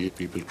see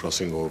people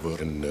crossing over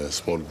in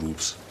small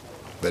groups,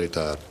 very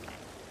tired.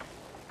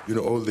 You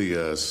know, all the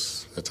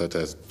years that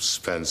I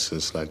spent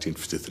since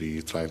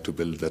 1953 trying to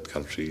build that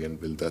country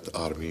and build that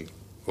army,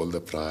 all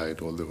the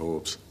pride, all the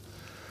hopes,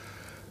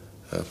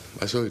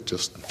 I saw it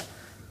just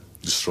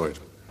destroyed.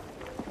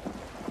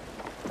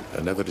 I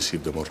never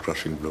received a more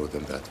crushing blow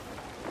than that.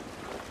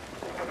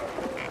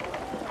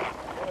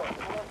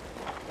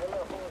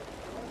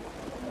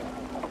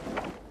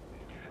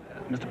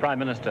 Mr. Prime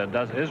Minister,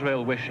 does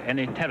Israel wish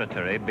any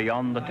territory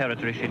beyond the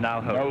territory she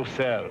now holds? No,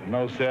 sir.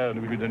 No, sir.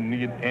 We don't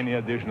need any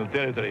additional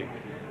territory.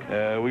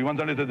 We want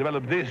only to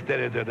develop this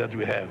territory that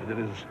we have. There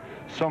is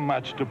so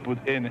much to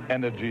put in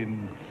energy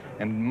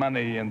and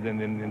money and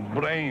in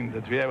brain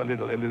that we have a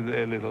little.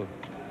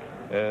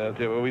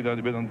 We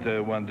don't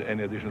want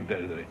any additional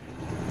territory.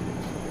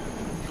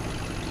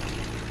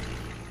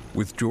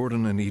 With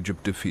Jordan and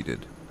Egypt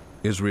defeated,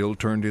 Israel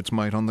turned its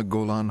might on the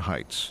Golan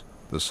Heights,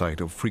 the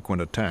site of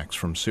frequent attacks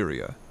from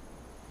Syria.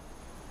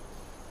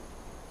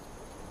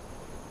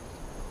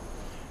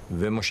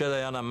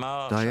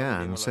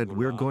 Dayan said,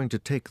 "We're going to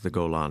take the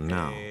Golan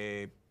now."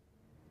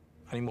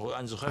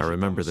 I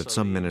remember that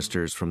some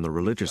ministers from the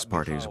religious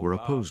parties were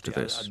opposed to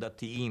this.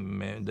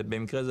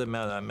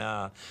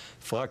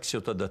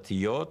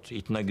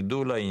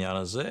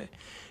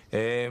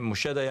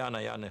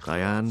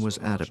 Dayan was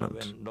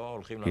adamant.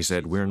 He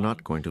said, "We're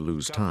not going to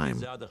lose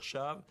time.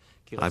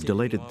 I've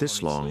delayed it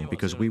this long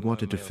because we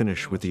wanted to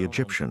finish with the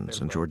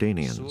Egyptians and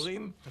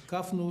Jordanians."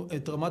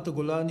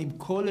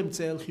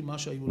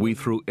 We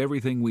threw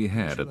everything we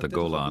had at the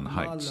Golan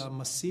Heights.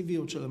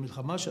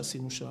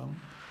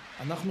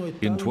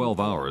 In 12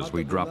 hours,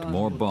 we dropped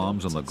more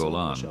bombs on the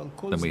Golan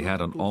than we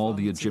had on all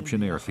the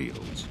Egyptian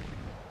airfields.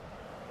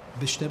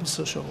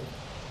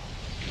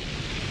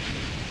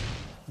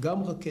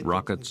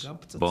 Rockets,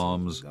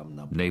 bombs,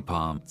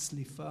 napalm,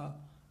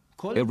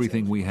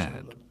 everything we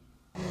had.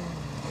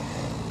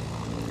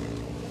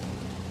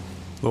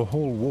 The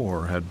whole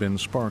war had been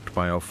sparked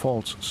by a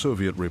false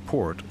Soviet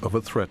report of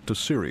a threat to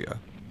Syria.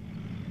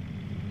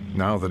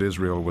 Now that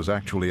Israel was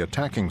actually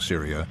attacking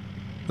Syria,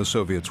 the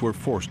Soviets were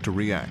forced to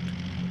react.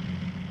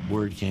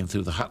 Word came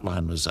through the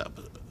hotline was up,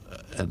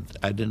 and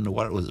I didn't know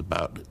what it was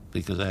about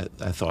because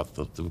I thought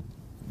that the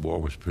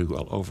war was pretty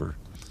well over.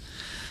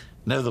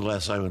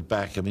 Nevertheless, I went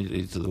back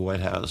immediately to the White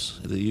House.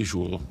 The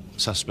usual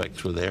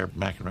suspects were there,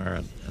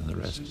 McNamara and the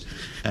rest.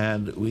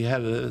 And we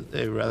had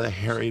a rather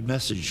hairy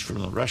message from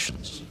the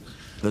Russians.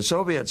 The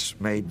Soviets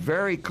made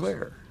very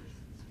clear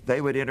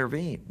they would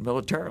intervene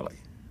militarily.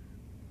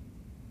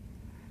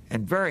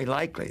 And very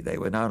likely they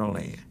would not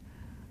only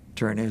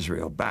turn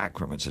Israel back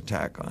from its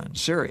attack on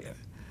Syria,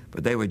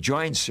 but they would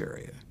join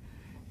Syria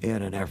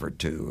in an effort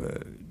to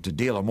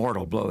deal a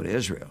mortal blow to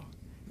Israel.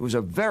 It was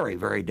a very,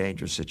 very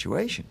dangerous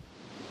situation.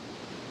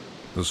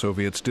 The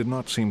Soviets did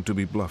not seem to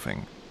be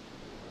bluffing.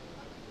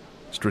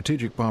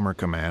 Strategic Bomber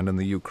Command in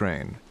the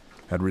Ukraine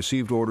had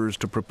received orders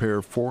to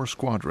prepare 4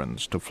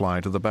 squadrons to fly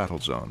to the battle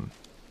zone.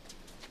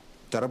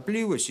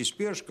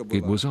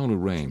 It was all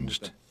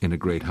arranged in a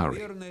great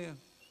hurry.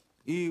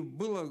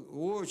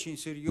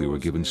 We were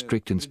given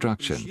strict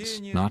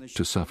instructions not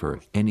to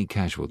suffer any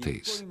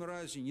casualties.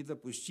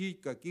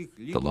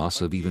 The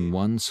loss of even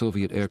one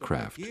Soviet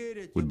aircraft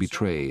would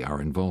betray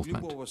our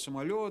involvement.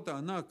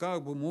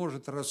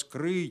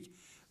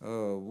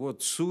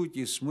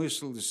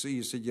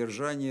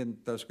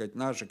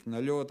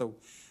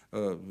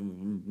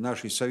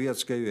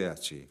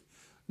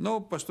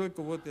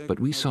 But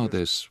we saw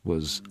this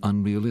was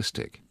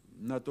unrealistic,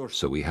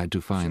 so we had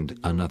to find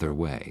another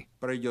way.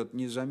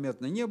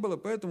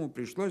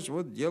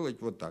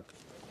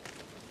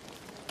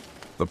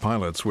 The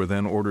pilots were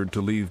then ordered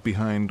to leave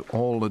behind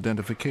all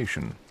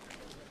identification.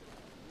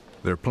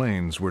 Their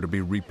planes were to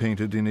be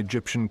repainted in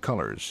Egyptian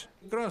colors.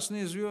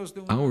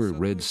 Our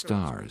red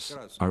stars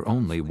are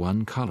only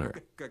one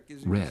color,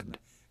 red.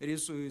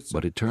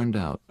 But it turned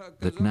out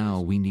that now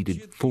we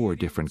needed 4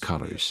 different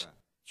colors.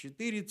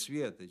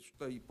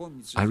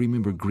 I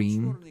remember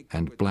green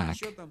and black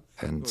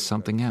and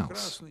something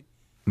else,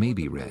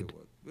 maybe red.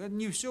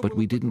 But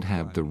we didn't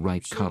have the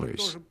right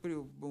colors.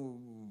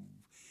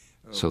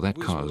 So that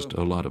caused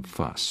a lot of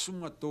fuss.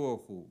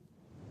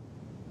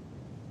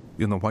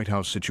 In the White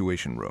House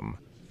Situation Room,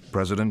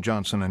 President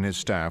Johnson and his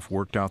staff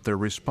worked out their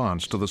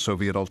response to the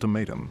Soviet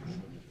ultimatum.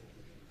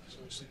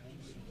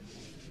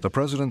 The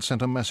president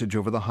sent a message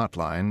over the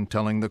hotline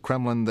telling the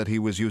Kremlin that he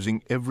was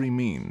using every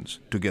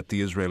means to get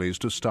the Israelis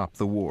to stop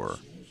the war.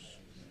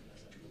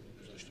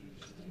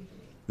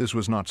 This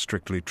was not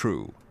strictly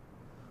true.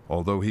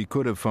 Although he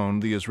could have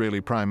phoned the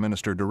Israeli Prime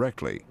Minister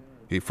directly,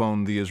 he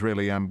phoned the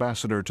Israeli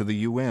ambassador to the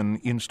UN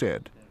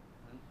instead.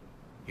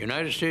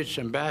 United States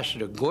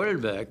Ambassador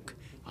Goldberg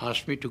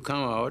asked me to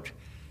come out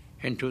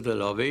into the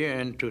lobby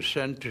and to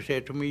say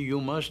to me, you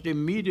must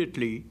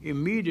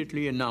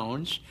immediately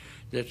announce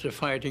that the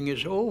fighting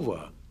is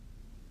over.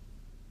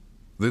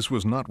 This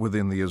was not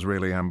within the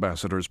Israeli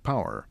ambassador's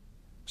power,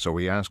 so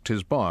he asked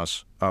his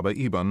boss, Abba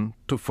Eban,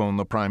 to phone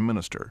the Prime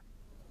Minister.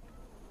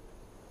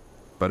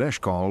 But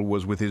Eshkol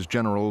was with his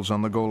generals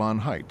on the Golan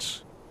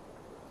Heights.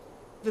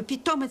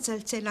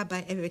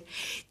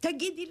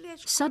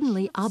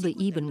 Suddenly, Abba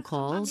Eban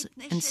calls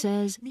and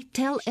says,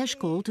 "Tell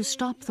Eshkol to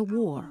stop the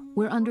war.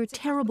 We're under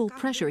terrible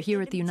pressure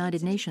here at the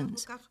United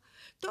Nations."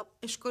 Then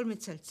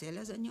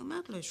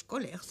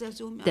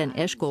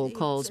Eshkol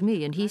calls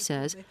me and he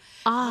says,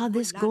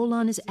 "This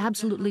Golan is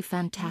absolutely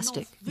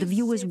fantastic. The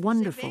view is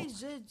wonderful."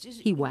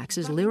 He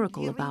waxes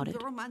lyrical about it.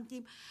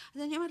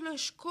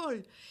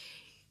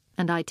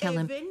 And I tell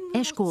him,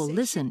 "Eshkol,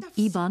 listen,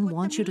 Eban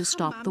wants you to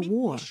stop the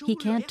war. He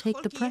can't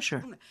take the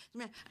pressure."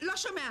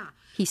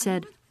 He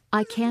said,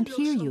 "I can't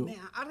hear you."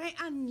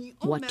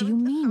 "What do you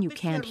mean you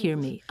can't hear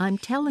me? I'm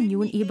telling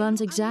you in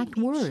Eban's exact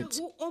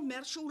words."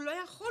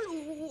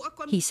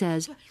 He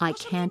says, "I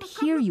can't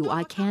hear you,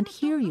 I can't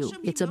hear you.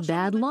 It's a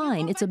bad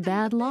line, it's a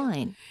bad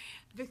line.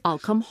 I'll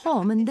come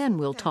home and then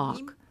we'll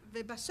talk."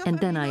 And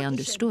then I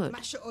understood.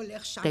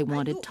 They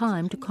wanted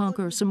time to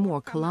conquer some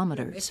more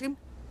kilometers.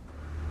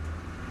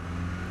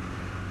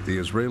 The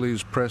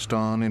Israelis pressed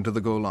on into the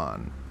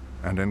Golan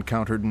and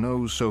encountered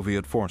no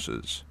Soviet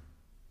forces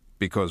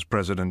because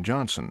President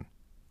Johnson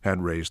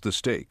had raised the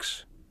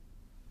stakes.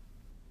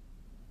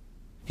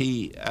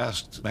 He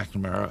asked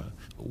McNamara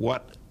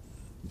what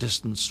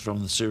distance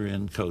from the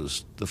Syrian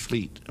coast the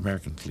fleet,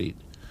 American fleet,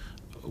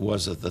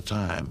 was at the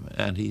time,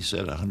 and he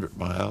said 100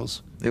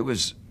 miles. It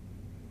was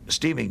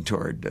steaming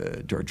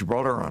toward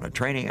Gibraltar on a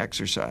training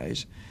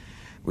exercise.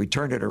 We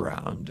turned it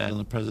around. And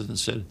the president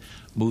said,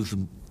 move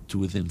them to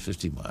within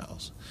 50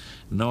 miles,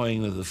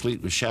 knowing that the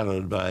fleet was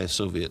shadowed by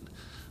Soviet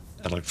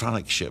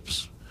electronic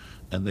ships,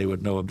 and they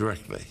would know them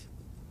directly.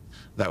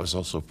 That was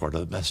also part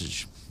of the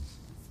message.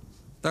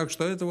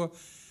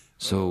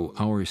 So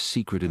our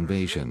secret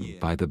invasion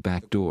by the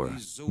back door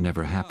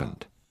never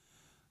happened.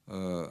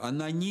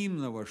 Thank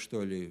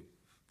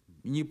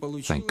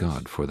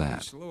God for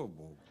that.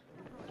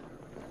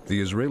 The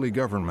Israeli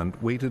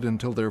government waited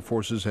until their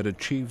forces had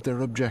achieved their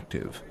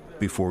objective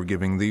before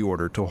giving the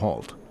order to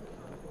halt.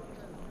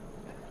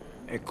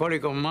 A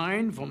colleague of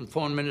mine from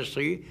Foreign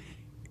Ministry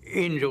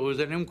in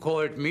Jerusalem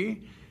called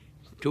me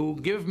to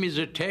give me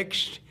the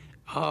text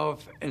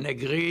of an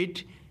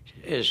agreed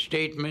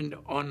statement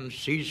on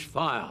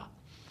ceasefire.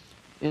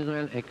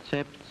 Israel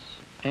accepts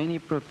any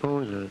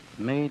proposal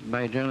made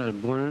by General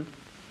Bull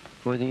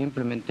for the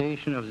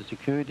implementation of the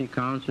Security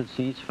Council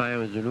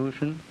ceasefire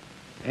resolution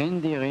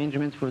and the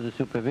arrangements for the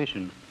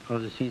supervision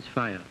of the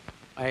ceasefire.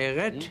 I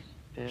read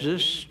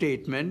this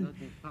statement,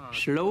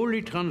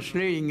 slowly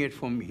translating it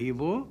from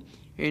Hebrew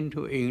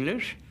into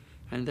English,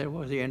 and that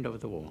was the end of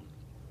the war.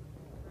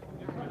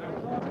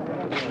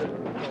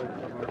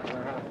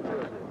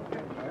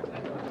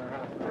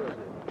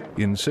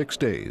 In 6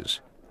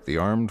 days, the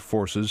armed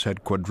forces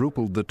had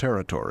quadrupled the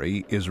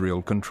territory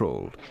Israel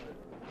controlled.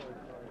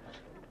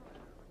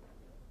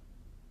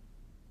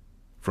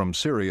 From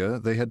Syria,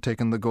 they had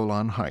taken the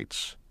Golan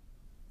Heights.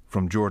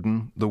 From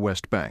Jordan, the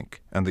West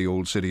Bank and the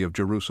Old City of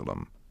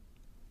Jerusalem.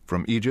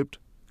 From Egypt,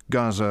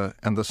 Gaza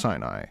and the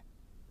Sinai.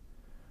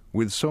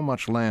 With so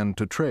much land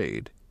to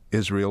trade,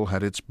 Israel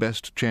had its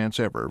best chance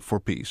ever for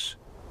peace.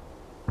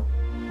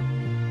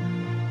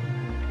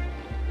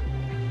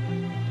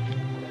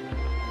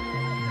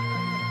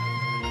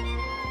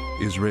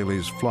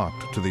 Israelis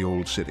flocked to the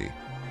Old City.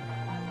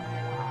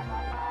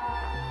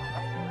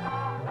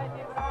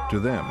 To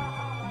them,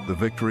 the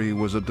victory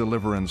was a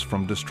deliverance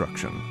from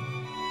destruction.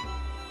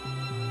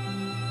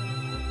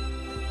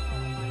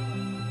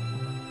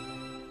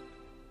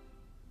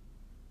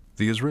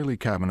 The Israeli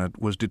cabinet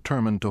was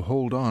determined to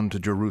hold on to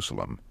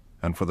Jerusalem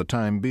and, for the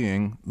time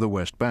being, the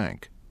West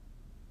Bank.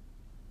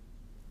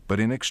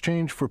 But in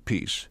exchange for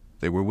peace,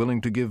 they were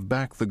willing to give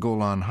back the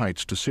Golan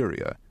Heights to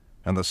Syria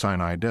and the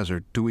Sinai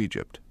Desert to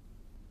Egypt.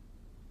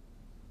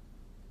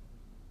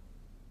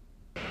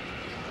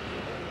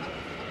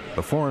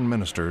 The foreign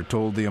minister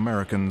told the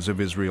Americans of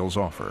Israel's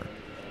offer.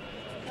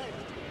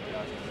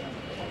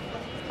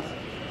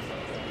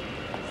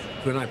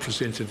 When I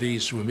presented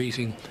these to a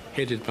meeting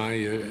headed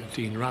by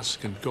Dean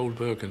Rusk and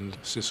Goldberg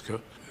and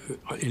Sisko,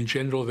 in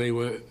general they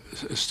were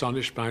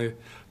astonished by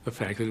the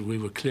fact that we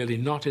were clearly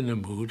not in a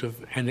mood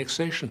of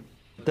annexation.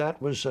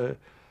 That was,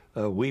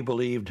 we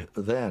believed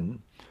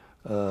then,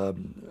 a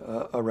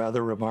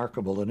rather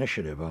remarkable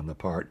initiative on the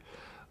part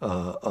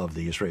of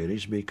the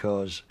Israelis,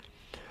 because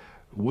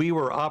we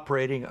were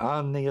operating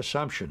on the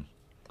assumption,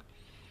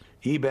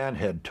 Eban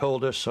had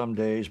told us some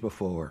days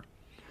before,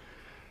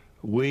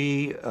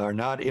 we are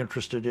not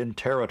interested in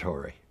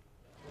territory.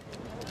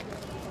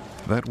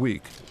 That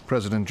week,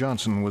 President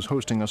Johnson was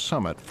hosting a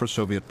summit for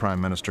Soviet Prime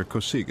Minister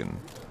Kosygin.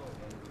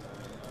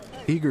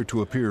 Eager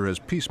to appear as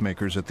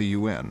peacemakers at the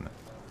UN,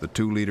 the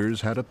two leaders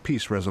had a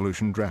peace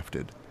resolution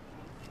drafted.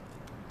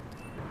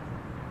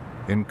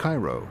 In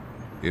Cairo,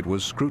 it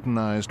was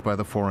scrutinized by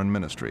the Foreign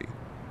Ministry.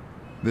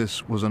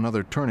 This was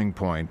another turning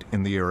point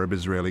in the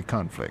Arab-Israeli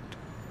conflict.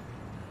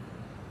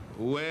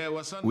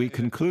 We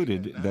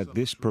concluded that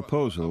this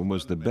proposal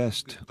was the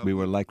best we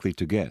were likely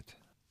to get.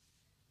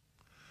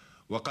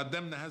 We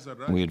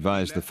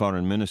advised the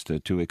foreign minister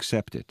to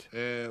accept it.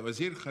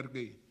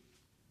 The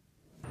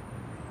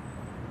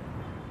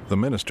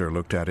minister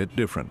looked at it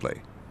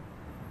differently.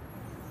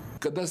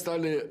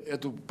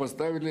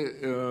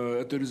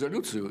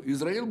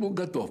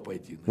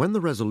 When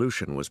the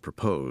resolution was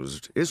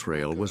proposed,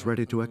 Israel was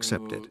ready to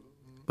accept it.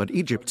 But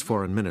Egypt's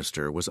foreign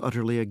minister was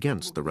utterly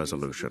against the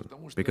resolution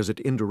because it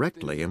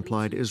indirectly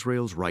implied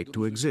Israel's right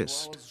to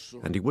exist,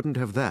 and he wouldn't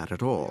have that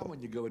at all.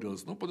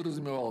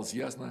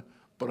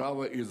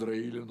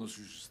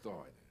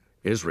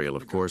 Israel,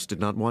 of course, did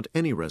not want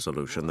any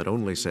resolution that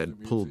only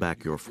said, pull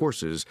back your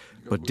forces,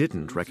 but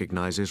didn't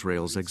recognize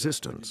Israel's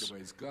existence.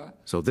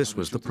 So this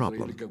was the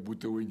problem.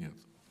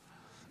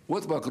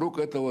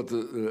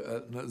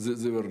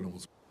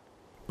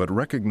 But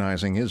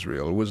recognizing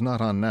Israel was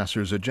not on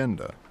Nasser's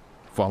agenda.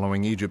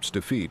 Following Egypt's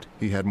defeat,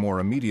 he had more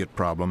immediate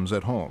problems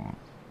at home.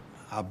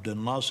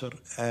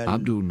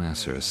 Abdul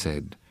Nasser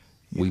said,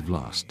 "We've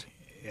lost.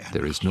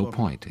 There is no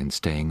point in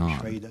staying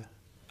on.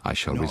 I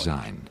shall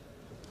resign."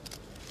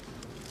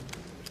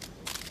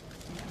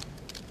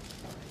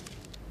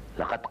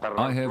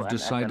 I have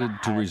decided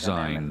to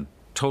resign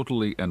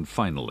totally and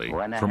finally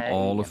from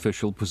all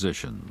official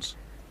positions.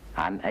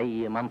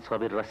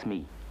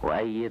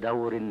 I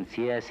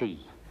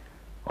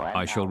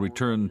shall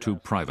return to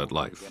private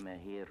life.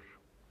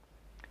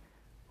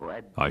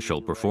 I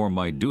shall perform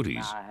my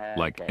duties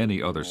like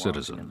any other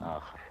citizen.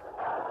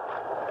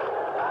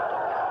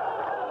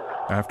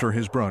 After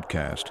his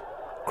broadcast,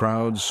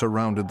 crowds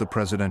surrounded the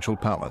presidential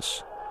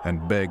palace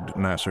and begged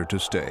Nasser to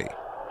stay.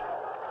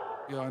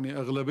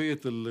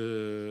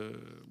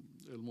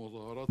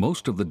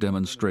 Most of the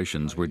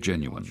demonstrations were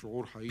genuine.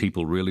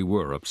 People really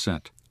were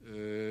upset.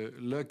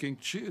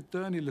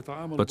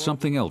 But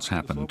something else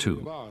happened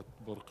too.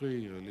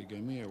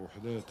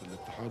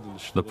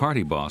 The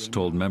party boss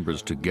told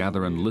members to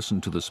gather and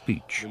listen to the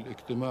speech.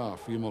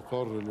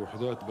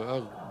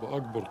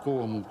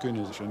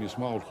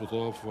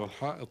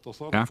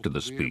 After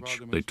the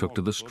speech, they took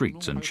to the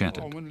streets and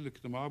chanted,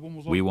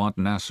 "We want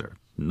Nasser,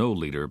 no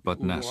leader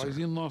but Nasser."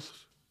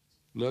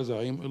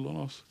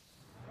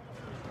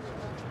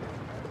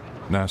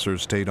 Nasser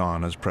stayed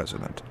on as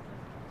president.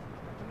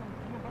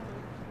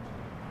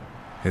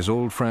 His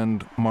old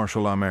friend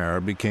Marshal Amer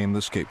became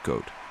the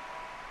scapegoat.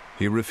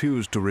 He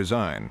refused to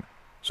resign,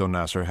 so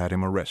Nasser had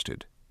him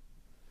arrested.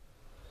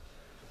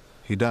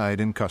 He died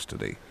in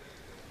custody.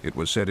 It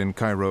was said in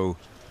Cairo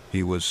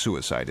he was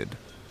suicided.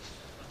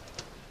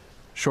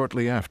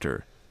 Shortly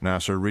after,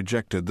 Nasser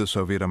rejected the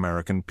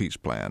Soviet-American peace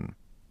plan.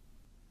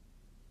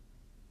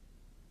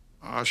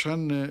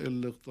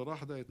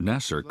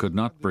 Nasser could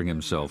not bring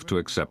himself to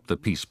accept the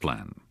peace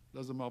plan.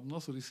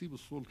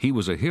 He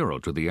was a hero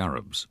to the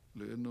Arabs.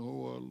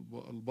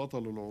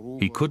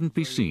 He couldn't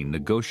be seen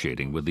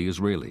negotiating with the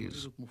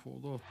Israelis.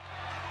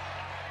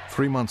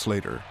 3 months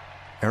later,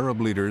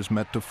 Arab leaders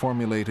met to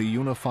formulate a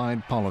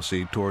unified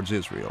policy towards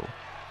Israel.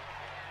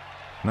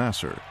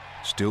 Nasser,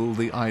 still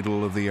the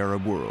idol of the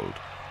Arab world,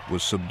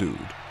 was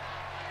subdued.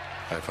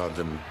 I found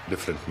him a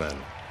different man.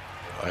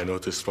 I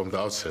noticed from the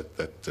outset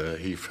that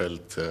he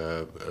felt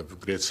a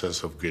great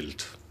sense of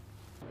guilt.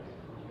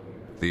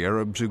 The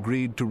Arabs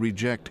agreed to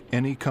reject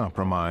any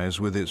compromise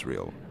with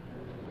Israel.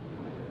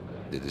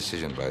 The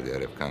decision by the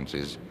Arab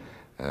countries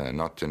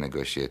not to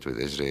negotiate with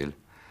Israel,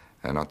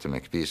 not to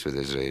make peace with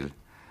Israel,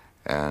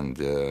 and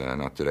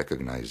not to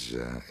recognize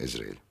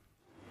Israel.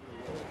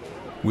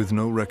 With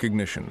no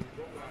recognition,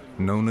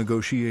 no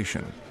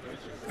negotiation,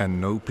 and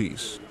no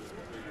peace,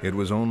 it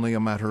was only a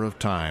matter of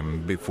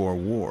time before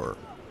war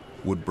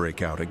would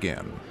break out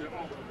again.